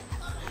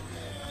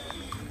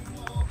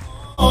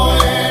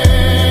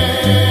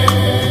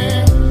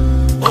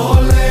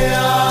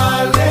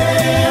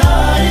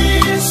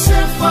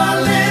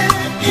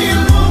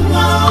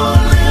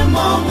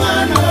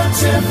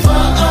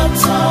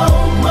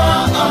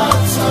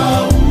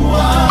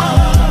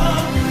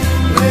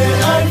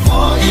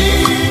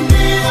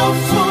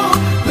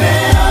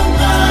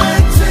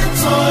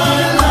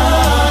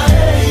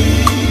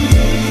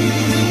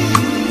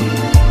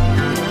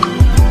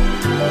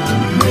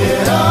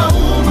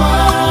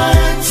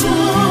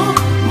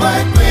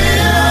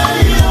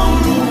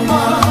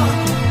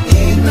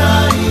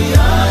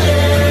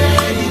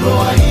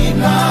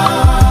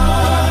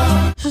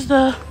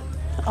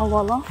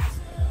 Awala.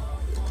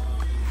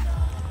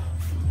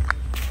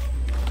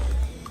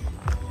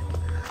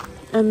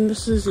 And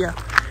this is, yeah,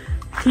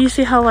 can you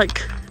see how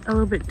like a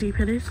little bit deep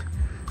it is?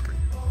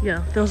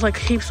 Yeah, there was like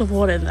heaps of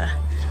water in there.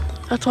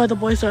 That's why the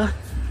boys are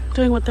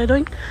doing what they're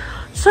doing.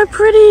 So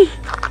pretty.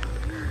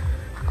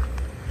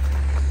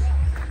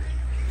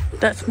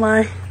 That's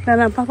my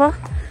Nana and Papa,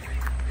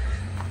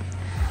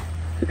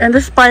 and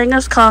this is buying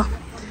us car.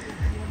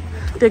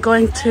 They're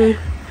going to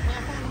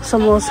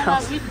Samoa's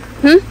house.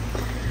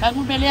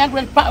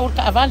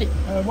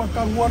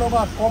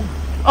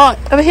 Oh,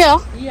 over here?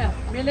 Yeah.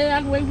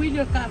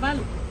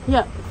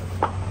 Yeah.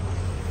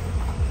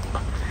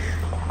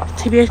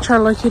 TBH are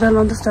like you don't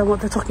understand what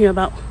they're talking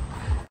about.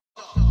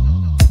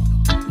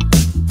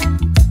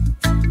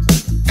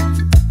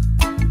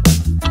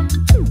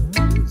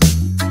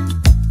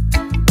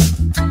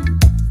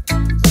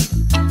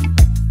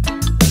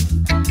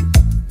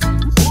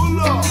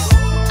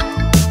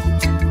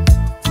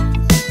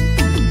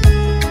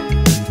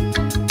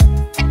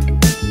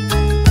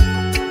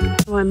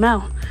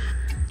 Now,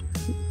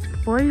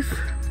 boys,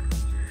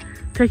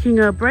 taking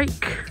a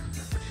break.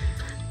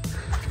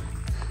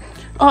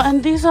 Oh,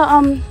 and these are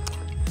I'm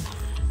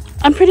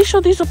pretty sure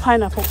these are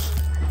pineapples.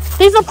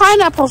 These are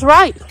pineapples,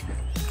 right?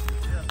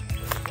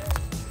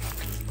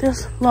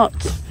 There's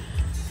lots.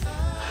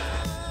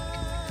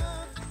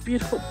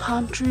 Beautiful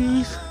palm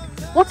trees.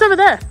 What's over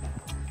there?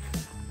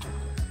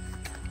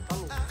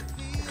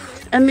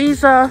 And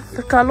these are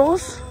the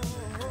kalos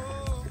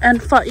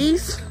and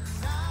fa'is.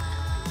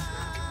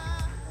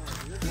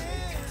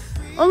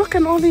 Oh, look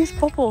at all these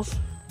popples.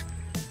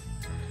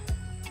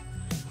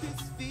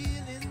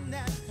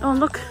 Oh,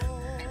 look.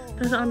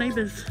 Those are our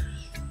neighbours.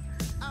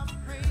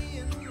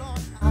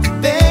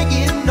 I'm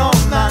begging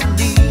on my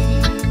knees,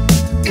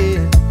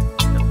 yeah.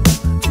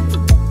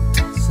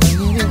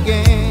 Sing it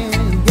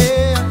again,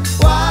 yeah.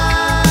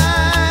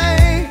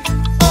 Why,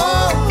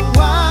 oh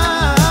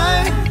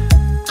why,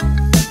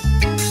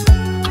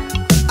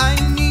 I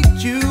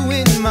need you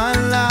in my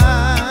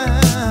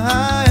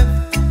life.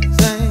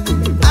 Sing,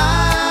 I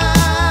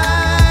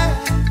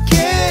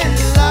can't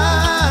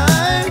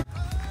lie.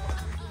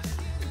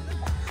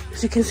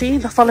 As you can see,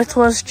 the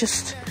Falealili is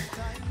just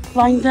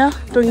lying there,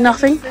 doing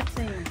nothing.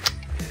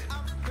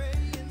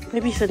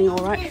 Maybe sitting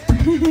all right.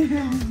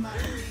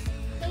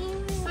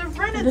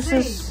 This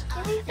is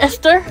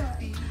Esther.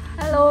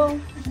 Hello.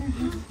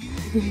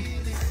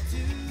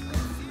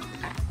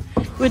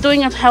 We're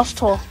doing a house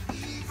tour.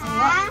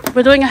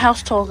 We're doing a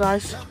house tour,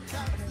 guys.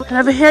 And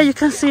over here you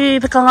can see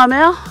the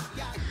kalamea.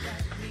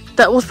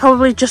 That was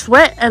probably just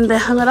wet and they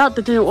hung it out.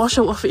 They didn't wash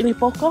it with any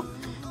poko.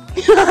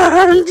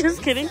 I'm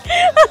just kidding.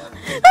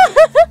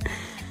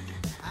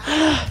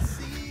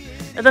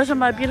 And those are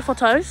my beautiful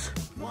toes.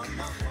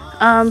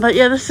 But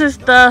yeah, this is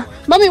the...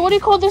 Mummy, what do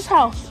you call this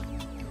house?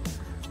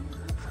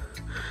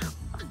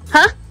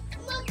 Huh?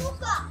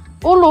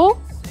 Ulu?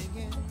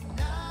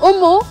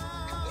 Umu?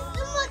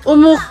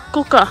 Umu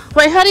kuka.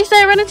 Wait, how do you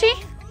say it, Renati?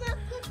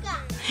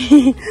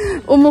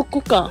 Umu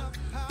kuka.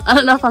 I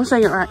don't know if I'm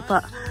saying it right,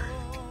 but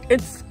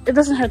it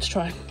doesn't hurt to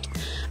try.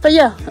 But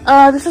yeah,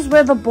 this is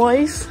where the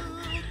boys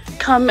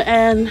come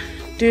and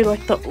do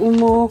like the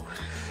umu,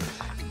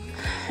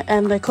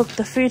 and they cook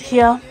the food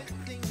here.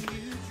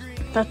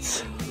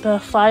 That's the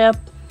fire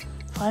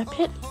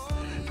pit.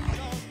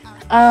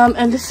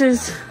 And this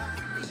is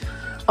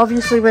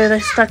obviously where they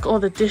stack all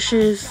the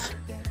dishes.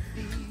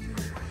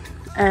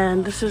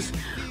 And this is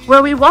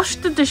where we wash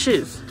the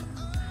dishes.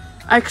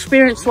 I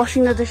experienced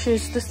washing the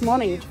dishes this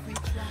morning.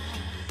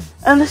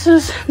 And this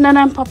is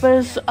Nana and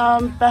Papa's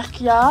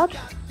backyard.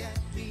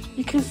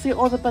 You can see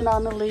all the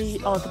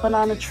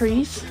banana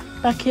trees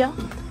back here.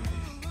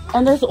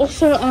 And there's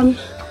also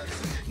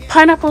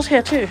pineapples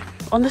here too,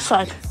 on this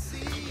side.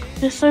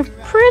 They're so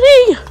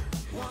pretty.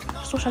 I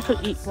just wish I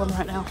could eat one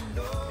right now.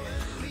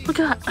 Look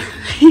at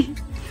that.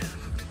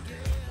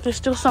 There's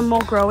still some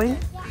more growing.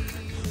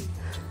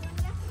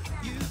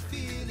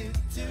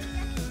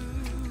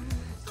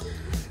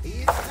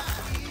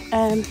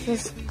 And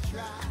this is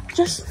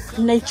just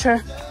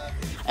nature.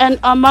 And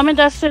Mum and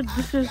Dad said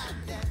this is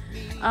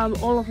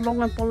all of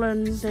Long and Polo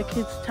and their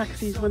kids'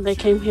 taxis when they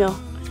came here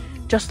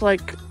just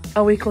like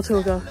a week or two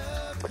ago.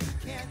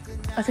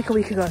 I think a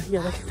week ago.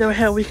 Yeah, they were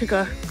here a week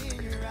ago.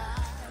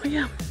 But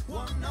yeah,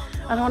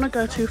 I don't want to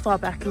go too far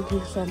back in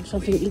case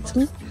something eats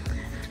me.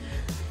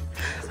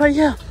 But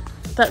yeah,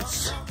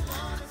 that's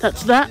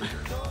that.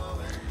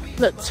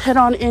 Let's head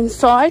on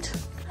inside.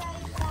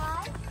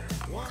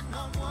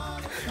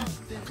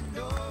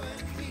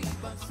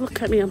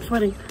 Look at me, I'm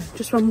sweating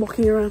just from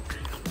walking around.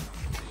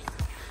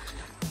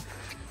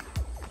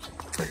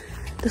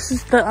 This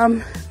is the I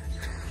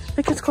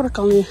think it's called a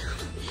Kongi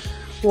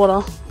water,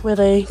 where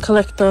they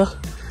collect the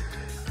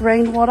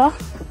rainwater.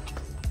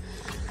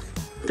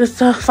 There's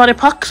the whare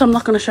pucks. I'm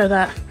not going to show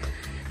that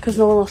because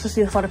no one wants to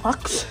see the whare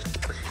pucks.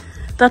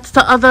 That's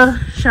the other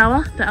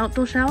shower, the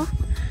outdoor shower.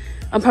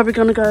 I'm probably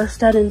going to go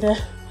stand in there,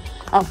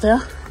 out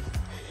there.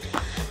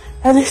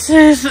 And this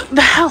is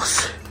the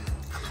house.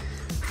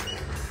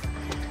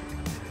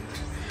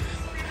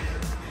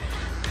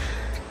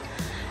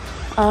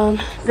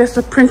 There's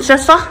the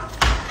princessa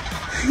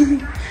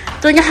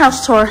doing a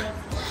house tour.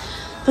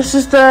 This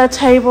is the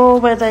table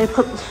where they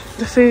put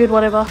the food,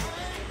 whatever,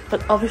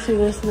 but obviously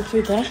there's no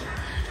food there.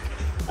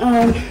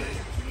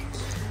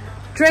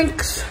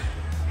 Drinks,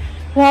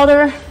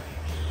 water.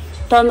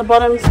 Down the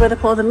bottom is where they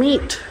put all the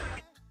meat.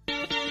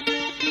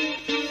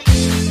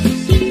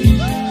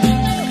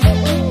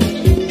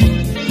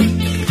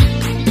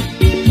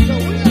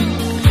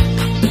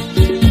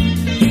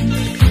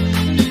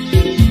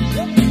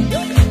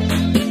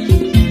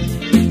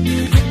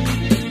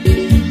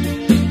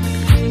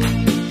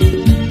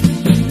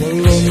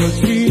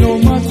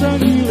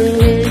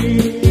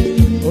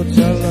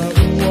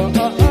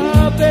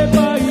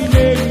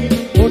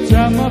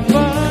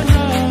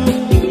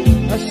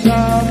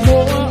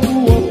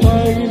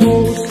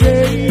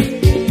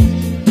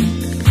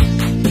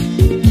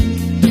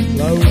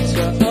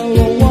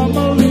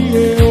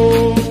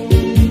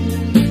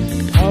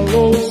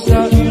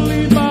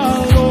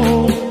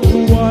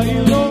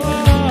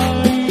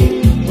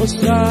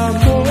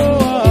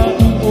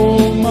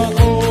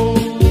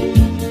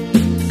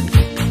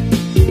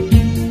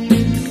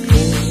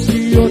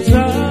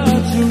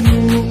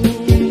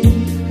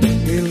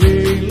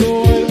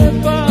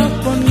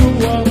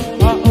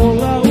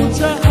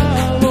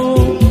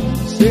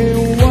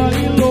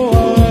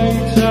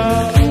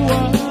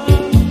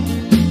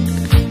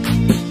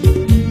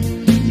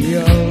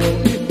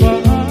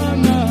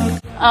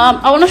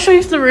 I want to show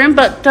you the room,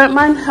 but don't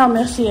mind how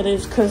messy it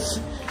is, because,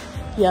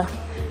 yeah.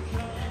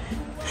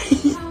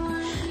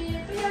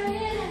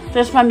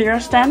 There's my mirror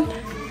stand.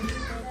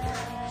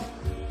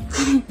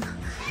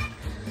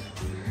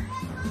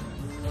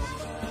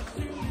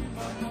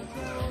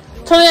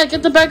 Toloa,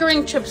 get the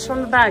burgering chips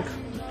from the bag.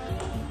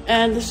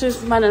 And this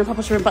is mine and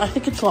Papa's room, but I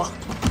think it's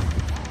locked.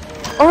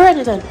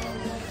 Alrighty then.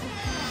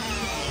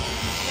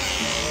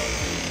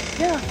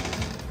 Yeah.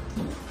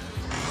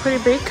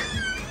 Pretty big.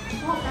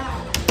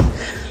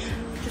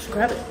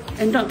 Grab it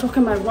and don't talk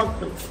in my vlog,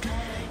 please.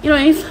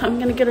 Anyways, I'm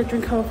gonna get a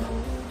drink of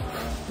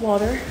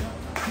water.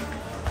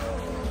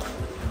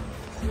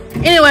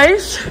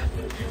 Anyways,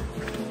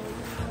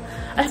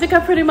 I think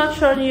I pretty much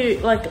showed you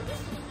like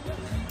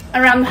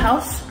around the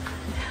house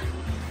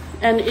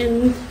and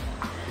in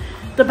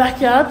the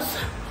backyards.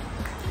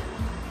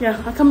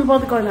 Yeah, I can't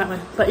bother going that way,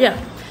 but yeah,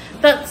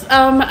 that's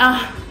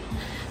Nana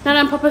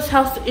and Papa's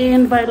house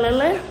in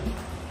Falealili.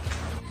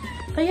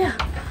 But yeah,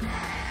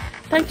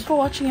 thanks for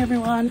watching,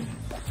 everyone.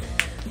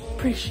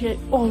 Appreciate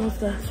all of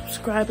the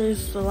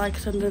subscribers, the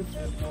likes and the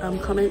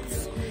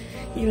comments,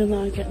 even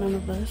though I get none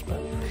of those.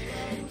 But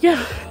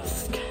yeah,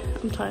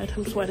 I'm tired,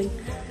 I'm sweating,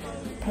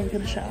 probably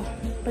gonna shower.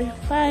 But yeah,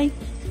 bye.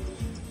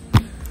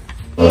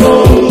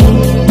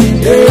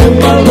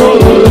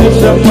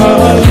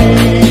 Samoa,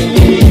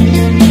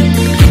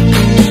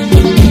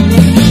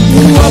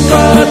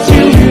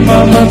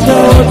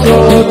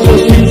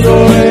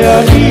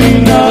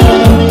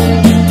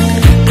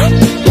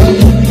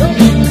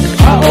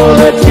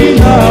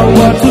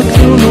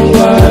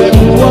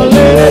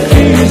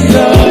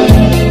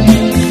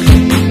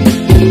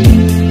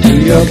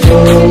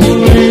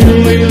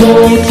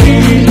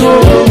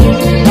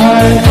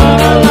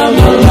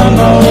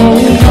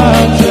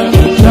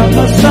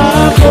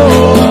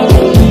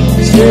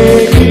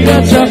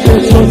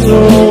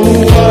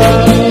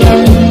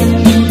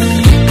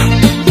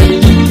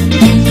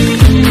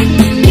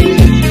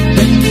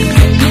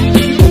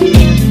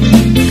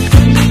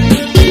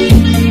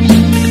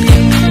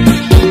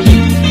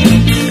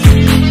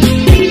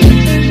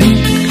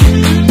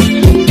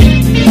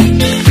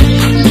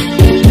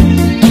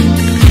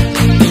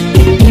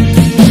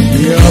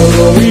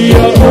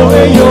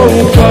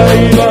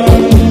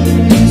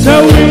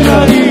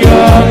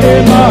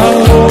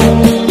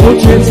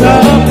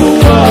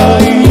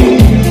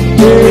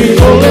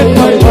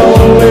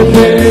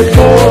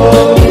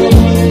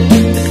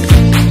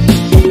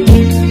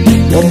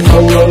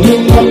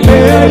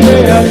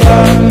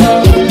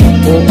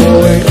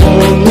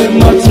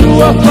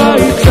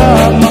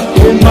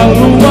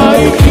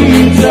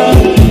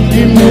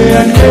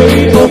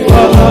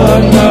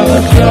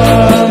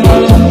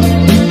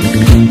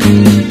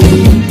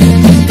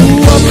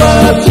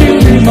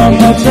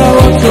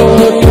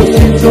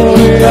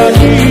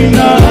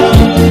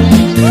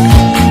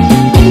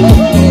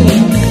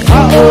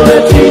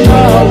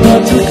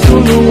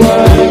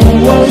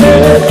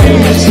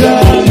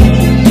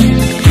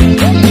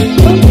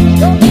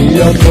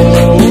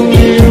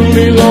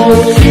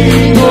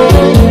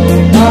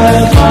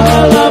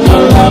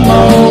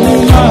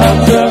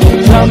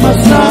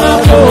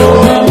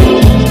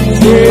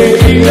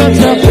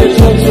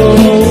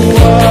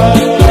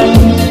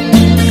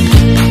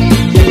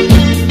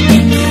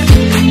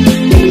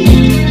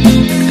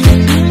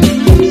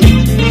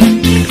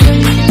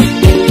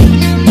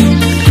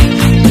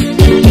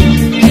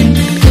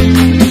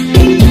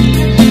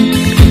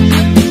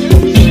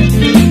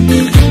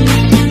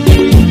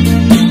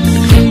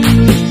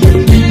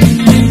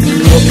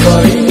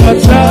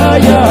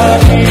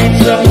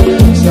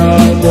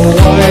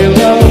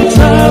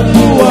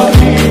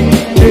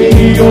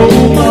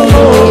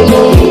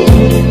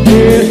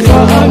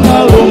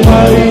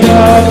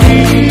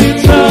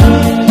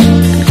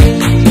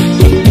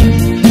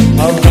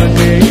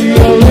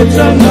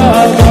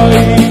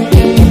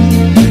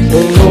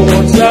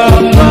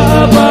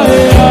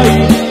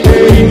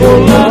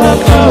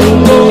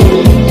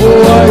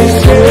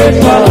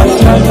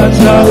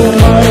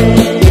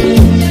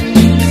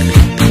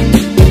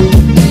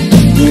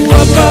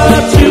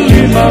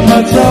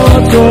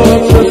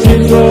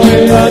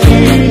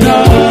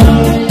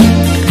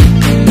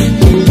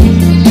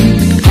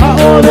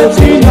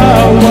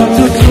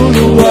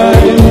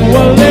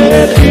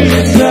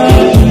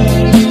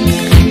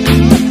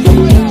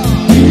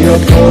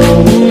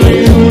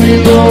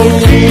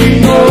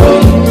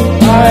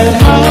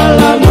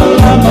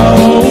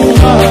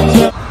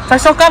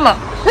 Faz só calma.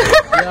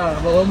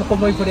 Vamos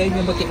comer por aí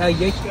mesmo que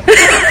aí.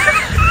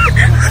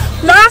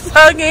 Nossa,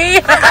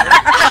 alguém.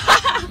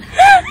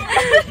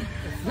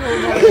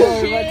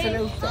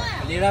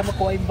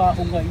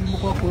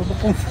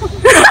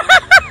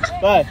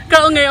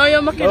 Cậu nghề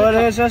ơi mà kêu.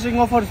 Rồi sẽ sinh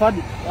ngô phật phật.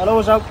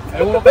 Alo sao?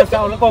 Aku pakai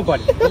sao nó còn còn.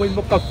 Aku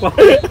mau cọc qua.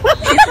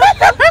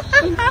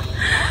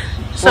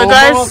 So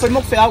guys, Phải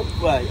mốc phèo.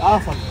 Vậy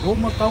phật. Gua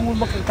mau tahu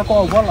mau kita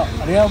kau bola.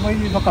 Dia mau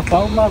ini mau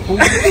kapau mah aku.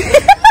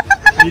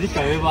 Jadi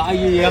kayak apa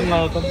yang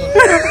kan.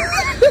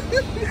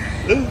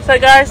 so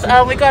guys,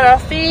 we got our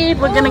feed.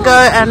 We're gonna go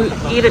and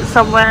eat it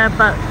somewhere.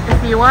 But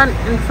if you want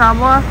in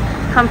Samoa,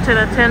 come to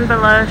the 10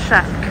 Below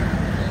Shack.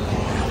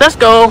 Let's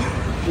go.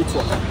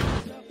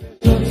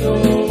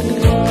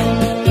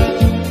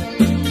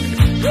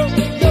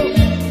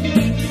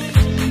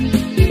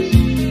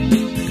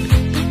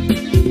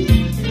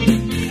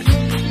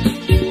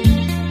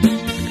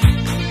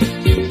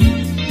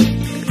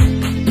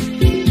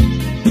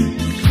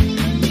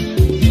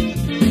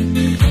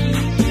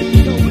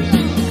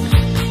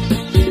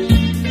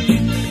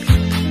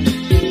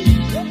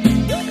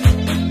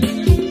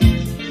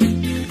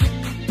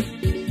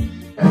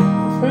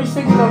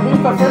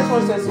 Who's the first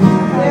one says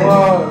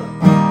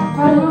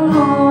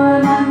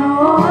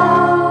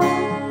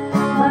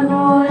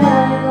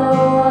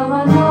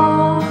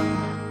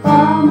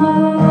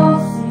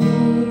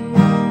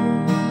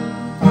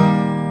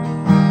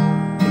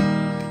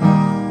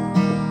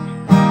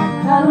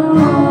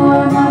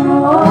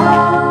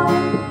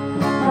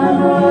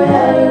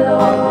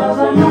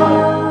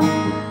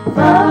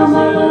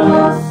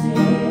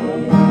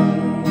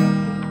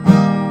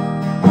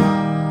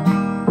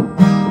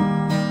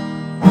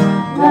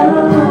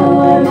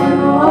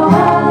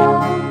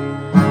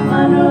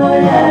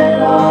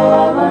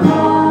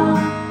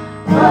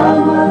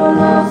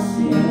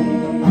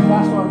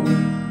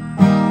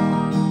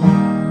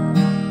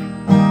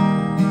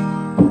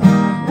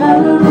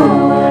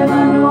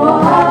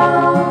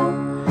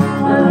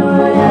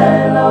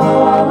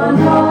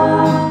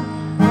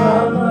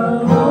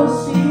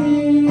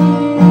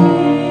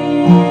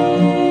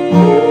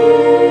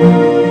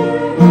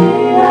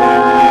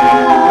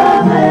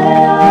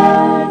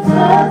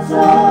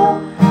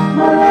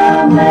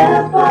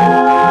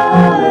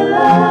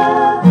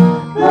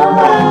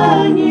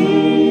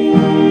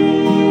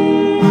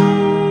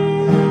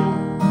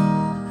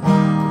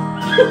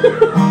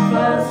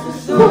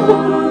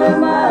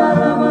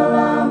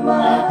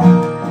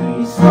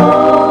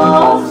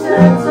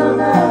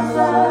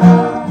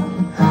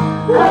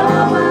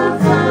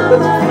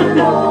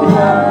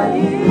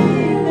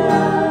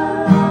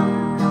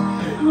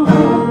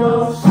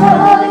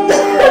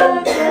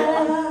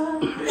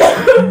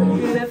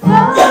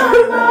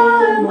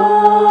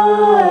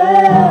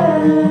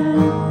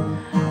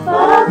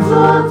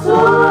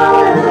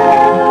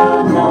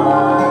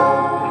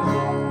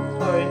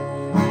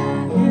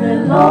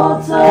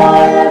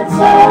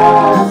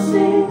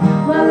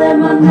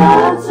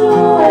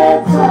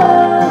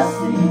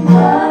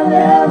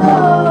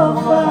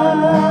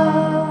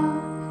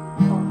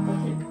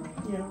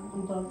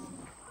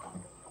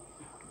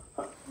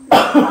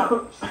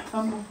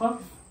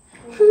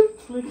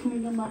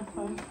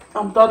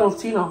I'm done with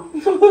Tina.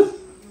 She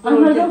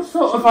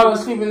fell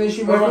asleep and then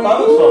she What about the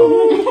other song?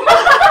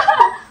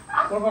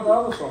 What about the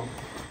other song?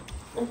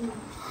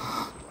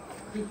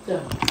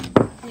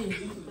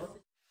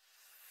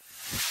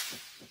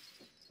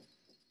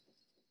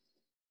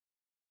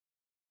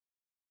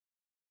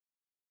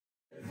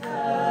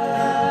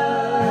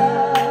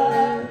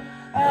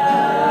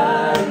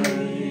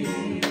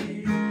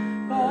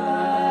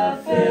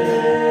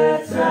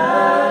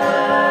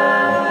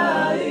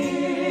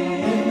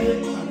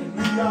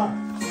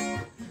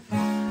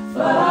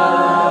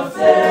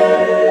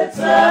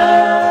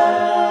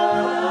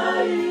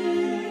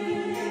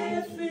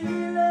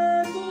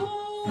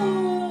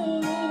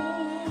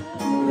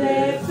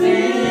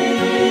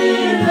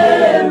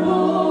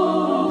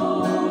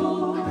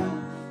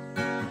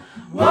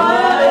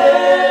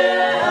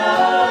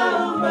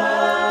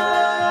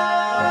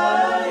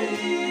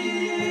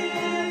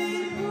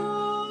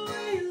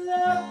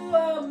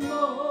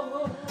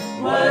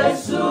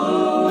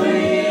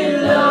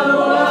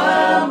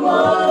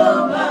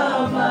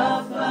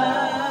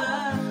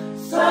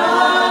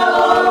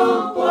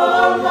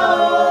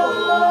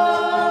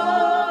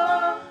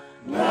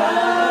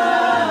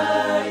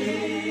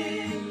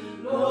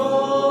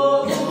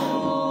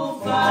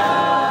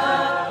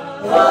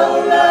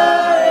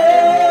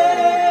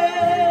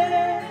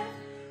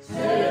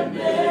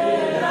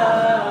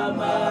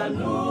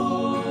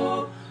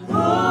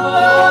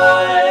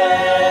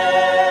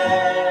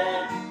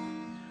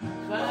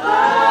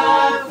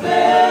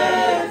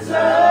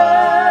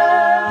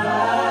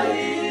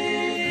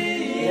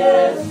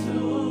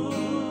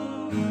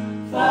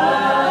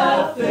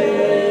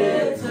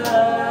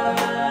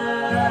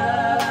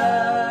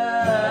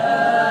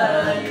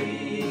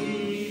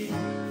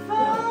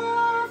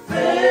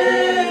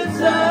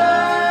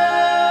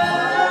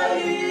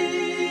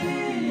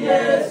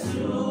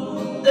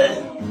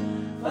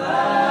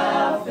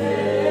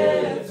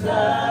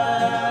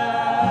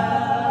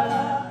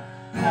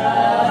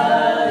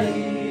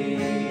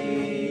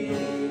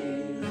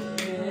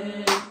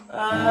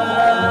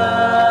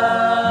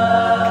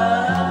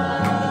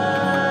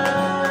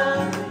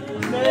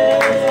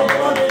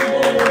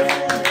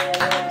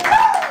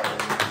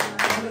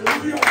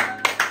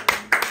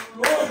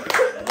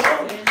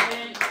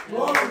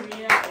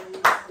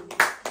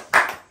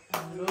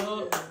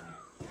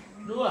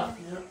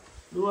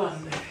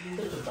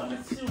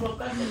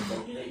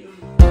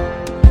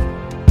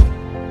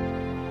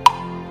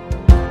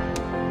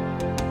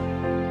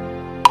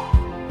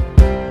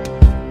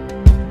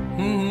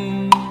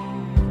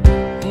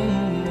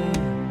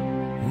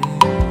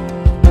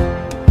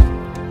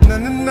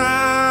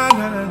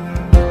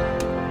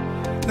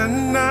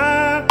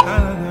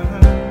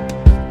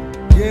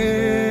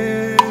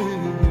 Yeah.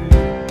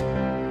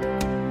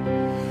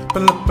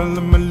 Pala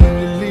pala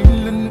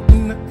malilila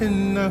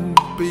na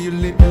be you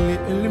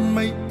little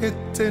may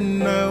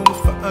etena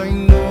fa I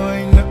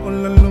na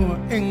olalo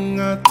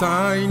enga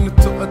tai no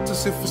to at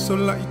se fu so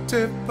like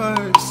te pa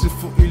se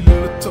fu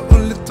ilo to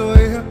ole to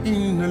e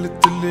ina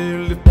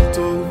little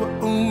to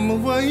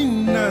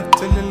WAYNO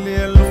telele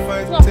Alofa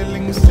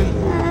telling us.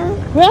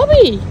 Where are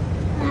we?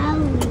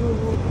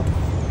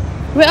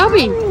 Where are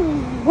we?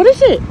 What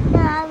is it?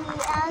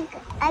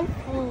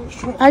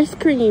 Ice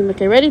cream.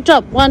 Okay, ready?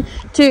 Jump. 1,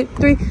 2,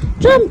 3,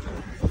 jump.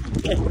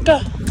 Okay, go.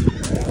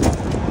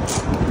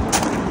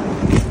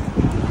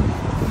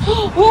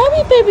 Where are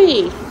we,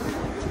 baby?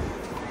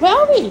 Where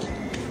are we?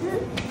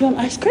 You want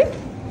ice cream?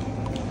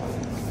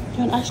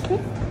 You want ice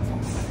cream?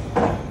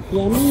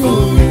 Yummy.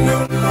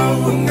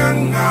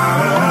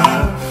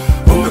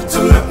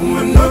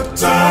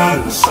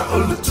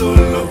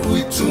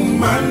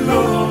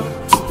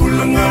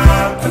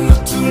 Tupulaga and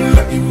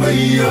Tulai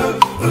Maya,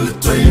 all the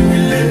time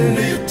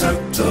millennia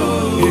tato.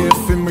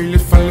 If a mile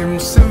falim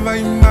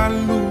sevai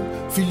malu,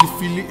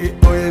 fili e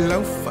oil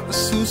alpha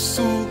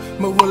susu,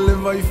 ma wale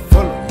vai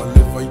follow, ma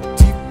levai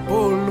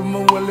tipolo, ma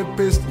wale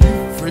best you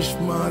fresh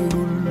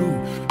malulu.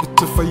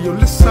 It's a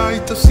fayole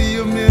sight to see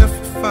your mere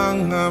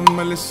fanga,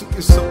 malesu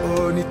is so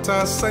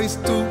onita size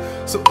too,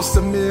 so it's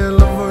a mere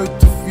lover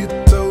to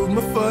fit out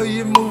my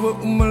fire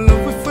move my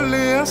love for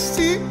I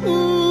see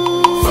you.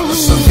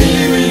 So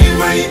really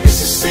my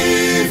is a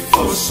safe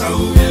for so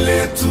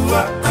le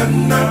tua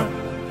anna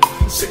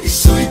say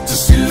sweet to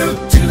see low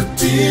till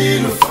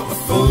for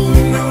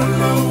phone no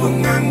low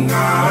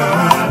nganga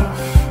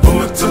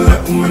umatala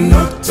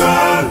umanota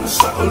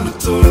sa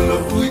oluto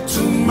we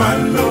to my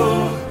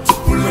lord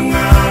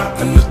Tupulaga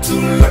and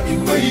Tulai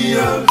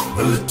Maya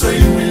all the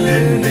time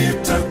millennia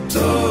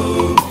tato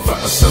for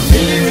so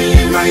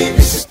really my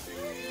is.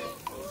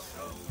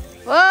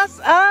 What's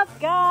up,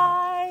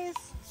 guys?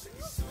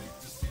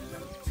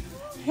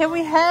 Here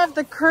we have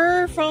the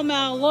crew from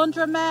our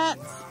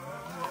laundromats.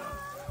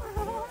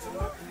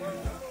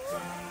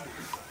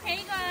 Hey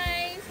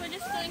guys, we're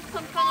just doing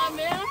some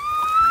pangamea.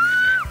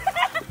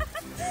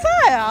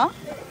 Saya?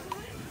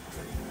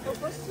 We're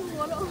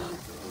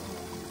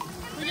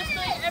just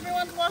doing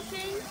everyone's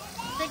washing.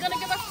 They're gonna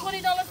give us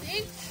 $20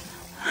 each.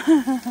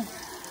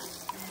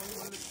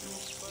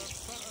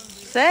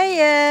 Say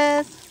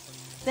yes.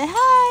 Say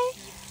hi.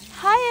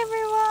 Hi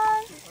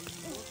everyone.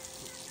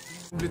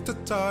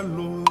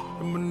 Talo,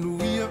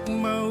 manuia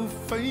mau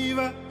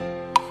Faiva.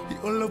 I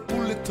ola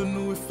pule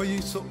tonu e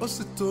fai so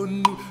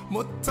osetonu.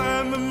 Mo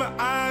time ma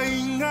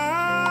ainga.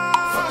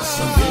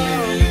 Fasa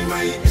vili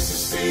mai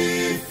esse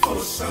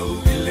fosa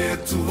vile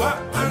tua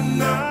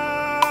ana.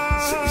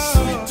 Se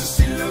sweet to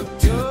see lo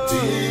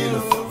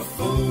tilo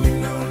fo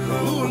na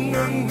lo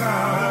nganga.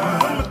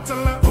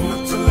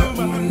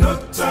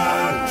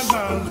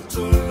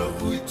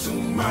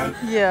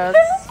 Yes.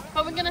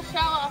 But we're gonna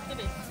shower after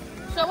this.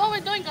 So what we're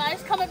doing,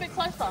 guys, come a bit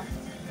closer.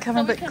 Come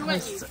a bit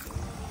closer.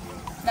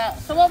 Now,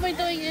 so what we're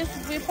doing is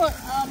we put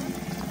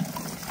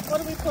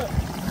what do we put?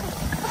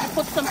 We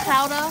put some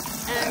powder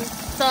and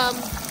some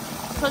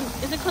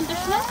is it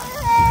conditioner?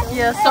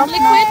 Yeah, some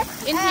liquid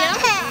in here.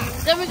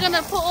 Then we're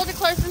gonna put all the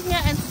clothes in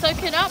here and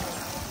soak it up.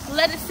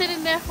 Let it sit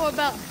in there for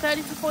about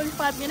 30 to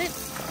 45 minutes.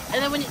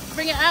 And then when you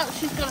bring it out,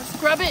 she's gonna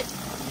scrub it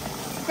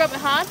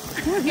hard,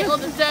 get all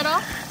the dirt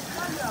off.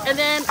 And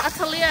then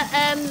Atalia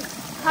and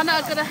Hannah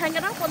are gonna hang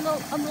it up on the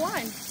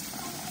line.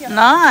 Here.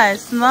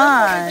 Nice, nice. That's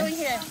what we're doing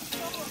here.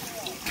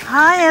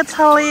 Hi,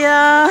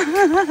 Atalia. As you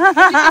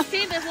can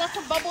see, there's lots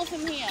of bubbles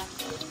in here.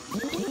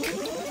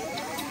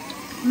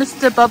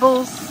 Mr.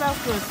 Bubbles. Smells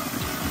good.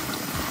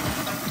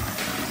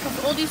 Because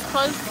all these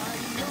clothes,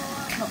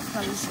 not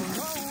clothes.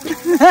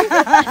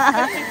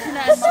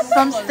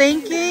 Some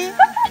stinky.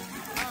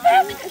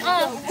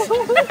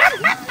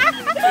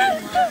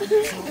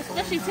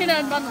 Especially Tina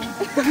and Manu.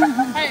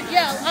 Hey,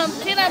 yeah,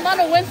 Tina and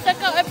Manu, when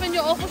Seka opened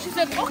your offer, she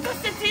said, "Oka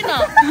se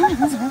Tina."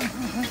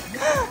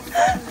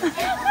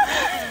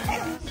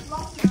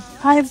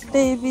 Hi,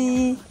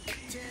 baby.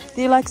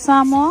 Do you like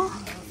Samoa?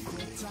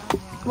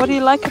 What do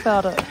you like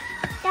about it?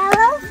 I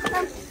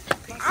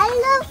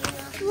love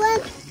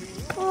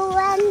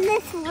when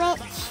it's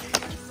rich.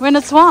 When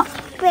it's what?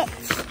 Rich.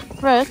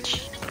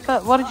 Rich?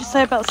 But what did you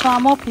say about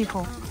Samoa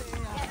people?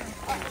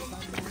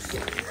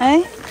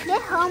 Hey? They're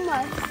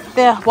homeless.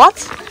 They're what?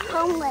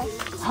 Homeless.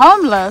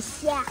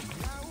 Homeless? Yeah.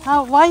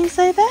 How? Why you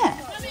say that?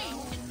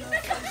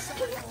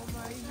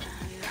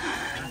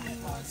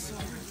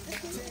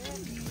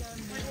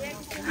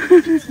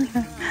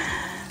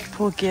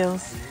 Poor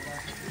girls.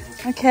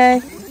 Okay.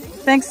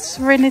 Thanks,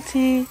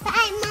 Serenity.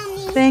 Bye,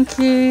 Mommy. Thank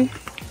you.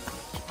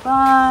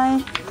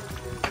 Bye.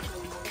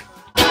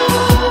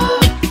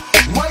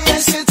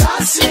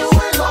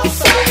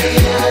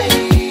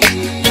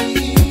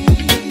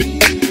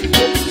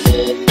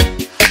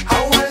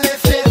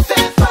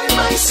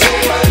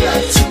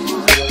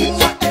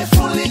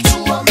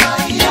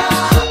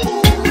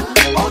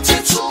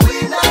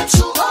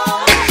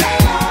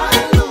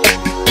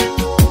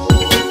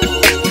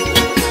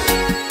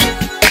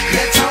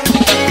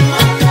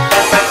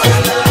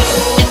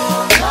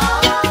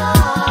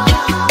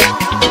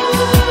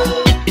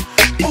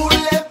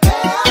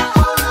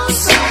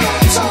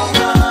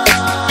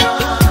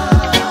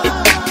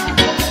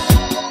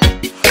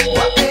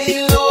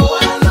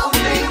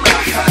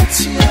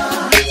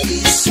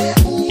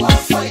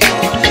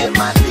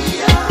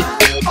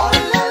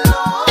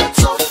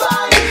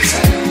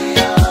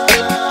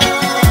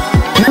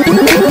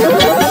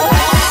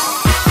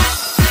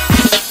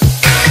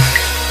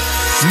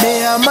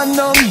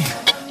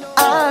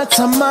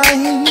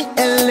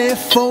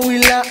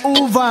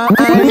 over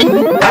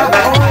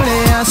ole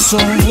aso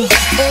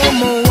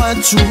omo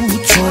watu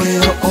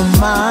toyo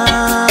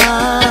omai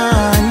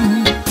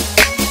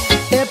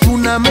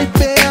epuna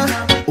mepea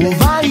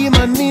ovai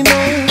manino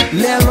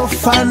lelo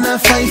fana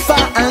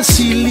Faiva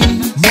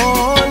ansili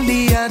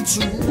moli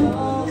atu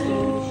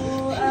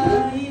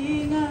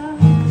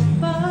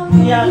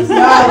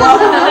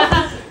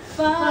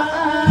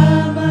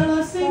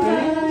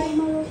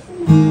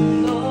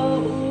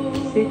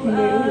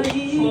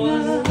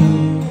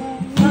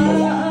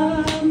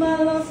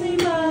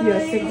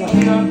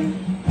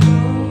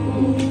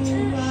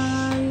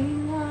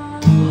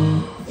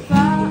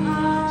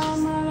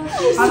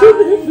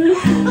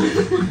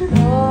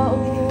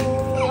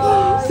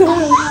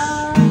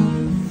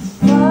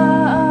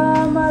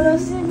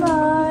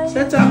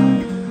Shut up.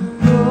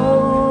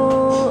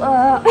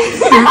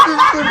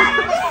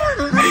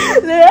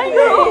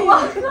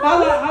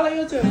 How are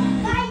you two?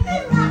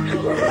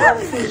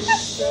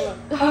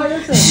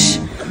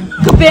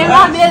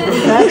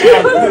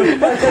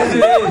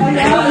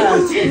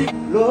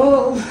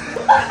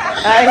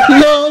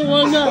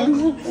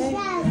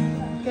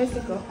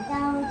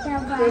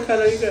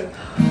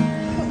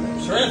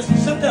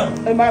 Sit down.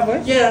 Hey, my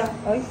boy? Yeah.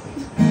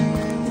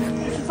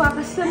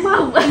 Papa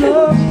Samoa.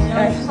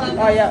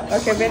 Oh, yeah.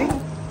 Okay, ready?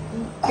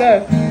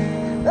 Go.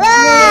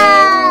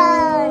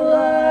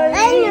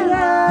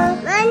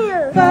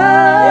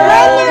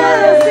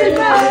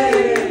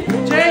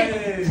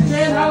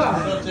 Jane, hala.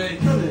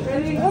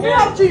 Ready?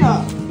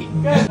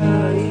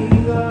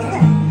 Go.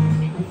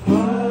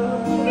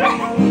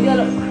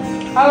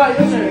 Hala,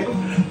 your turn.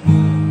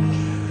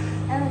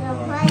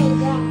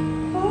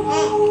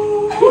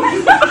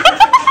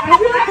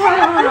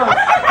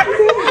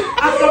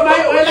 After my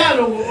oil,